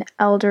mane,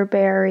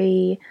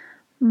 elderberry,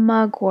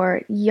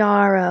 mugwort,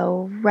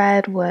 yarrow,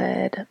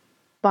 redwood,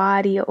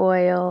 body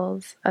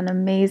oils, an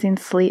amazing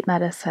sleep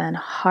medicine,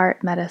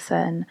 heart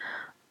medicine,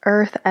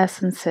 earth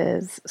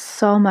essences,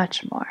 so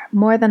much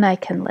more than I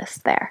can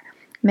list there.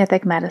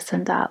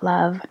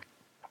 mythicmedicine.love.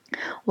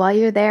 While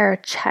you're there,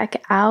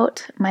 check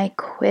out my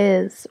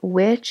quiz,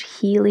 which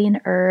healing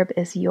herb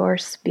is your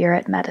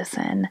spirit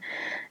medicine?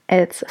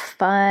 It's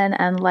fun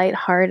and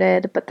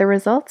lighthearted, but the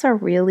results are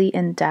really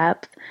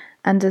in-depth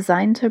and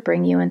designed to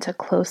bring you into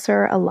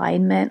closer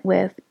alignment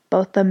with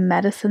both the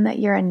medicine that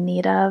you're in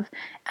need of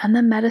and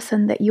the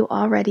medicine that you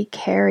already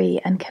carry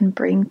and can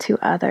bring to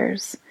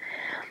others.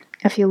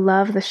 If you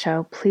love the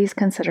show, please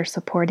consider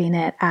supporting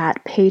it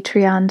at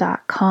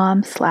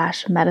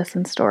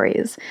patreon.com/medicine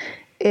stories.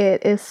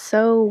 It is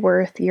so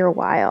worth your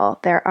while.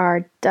 There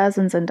are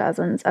dozens and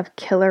dozens of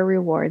killer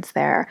rewards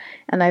there,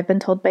 and I've been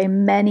told by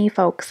many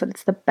folks that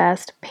it's the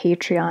best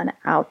Patreon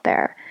out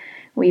there.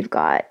 We've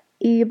got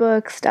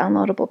ebooks,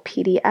 downloadable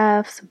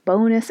PDFs,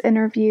 bonus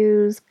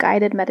interviews,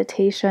 guided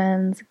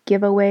meditations,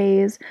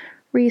 giveaways,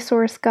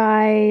 resource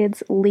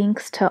guides,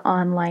 links to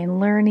online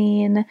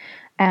learning,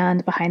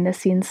 and behind the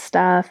scenes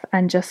stuff,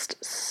 and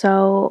just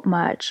so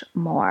much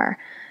more.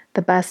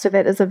 The best of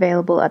it is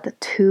available at the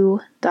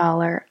 $2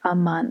 a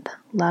month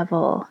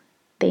level.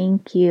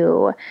 Thank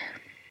you.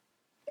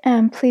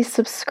 And please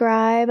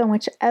subscribe on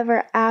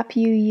whichever app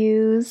you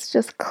use.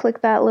 Just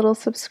click that little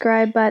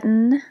subscribe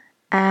button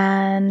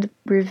and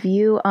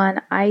review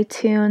on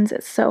iTunes.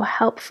 It's so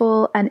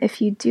helpful. And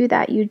if you do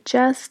that, you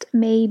just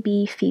may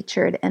be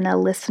featured in a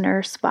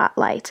listener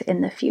spotlight in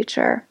the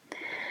future.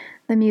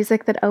 The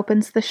music that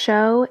opens the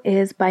show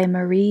is by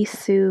Marie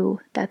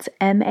Sioux. That's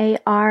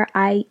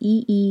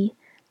MarieeSIOUX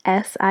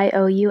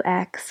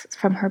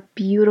from her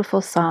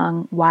beautiful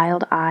song,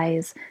 Wild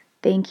Eyes.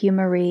 Thank you,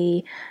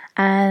 Marie.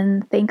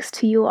 And thanks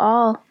to you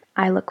all.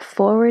 I look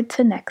forward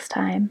to next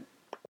time.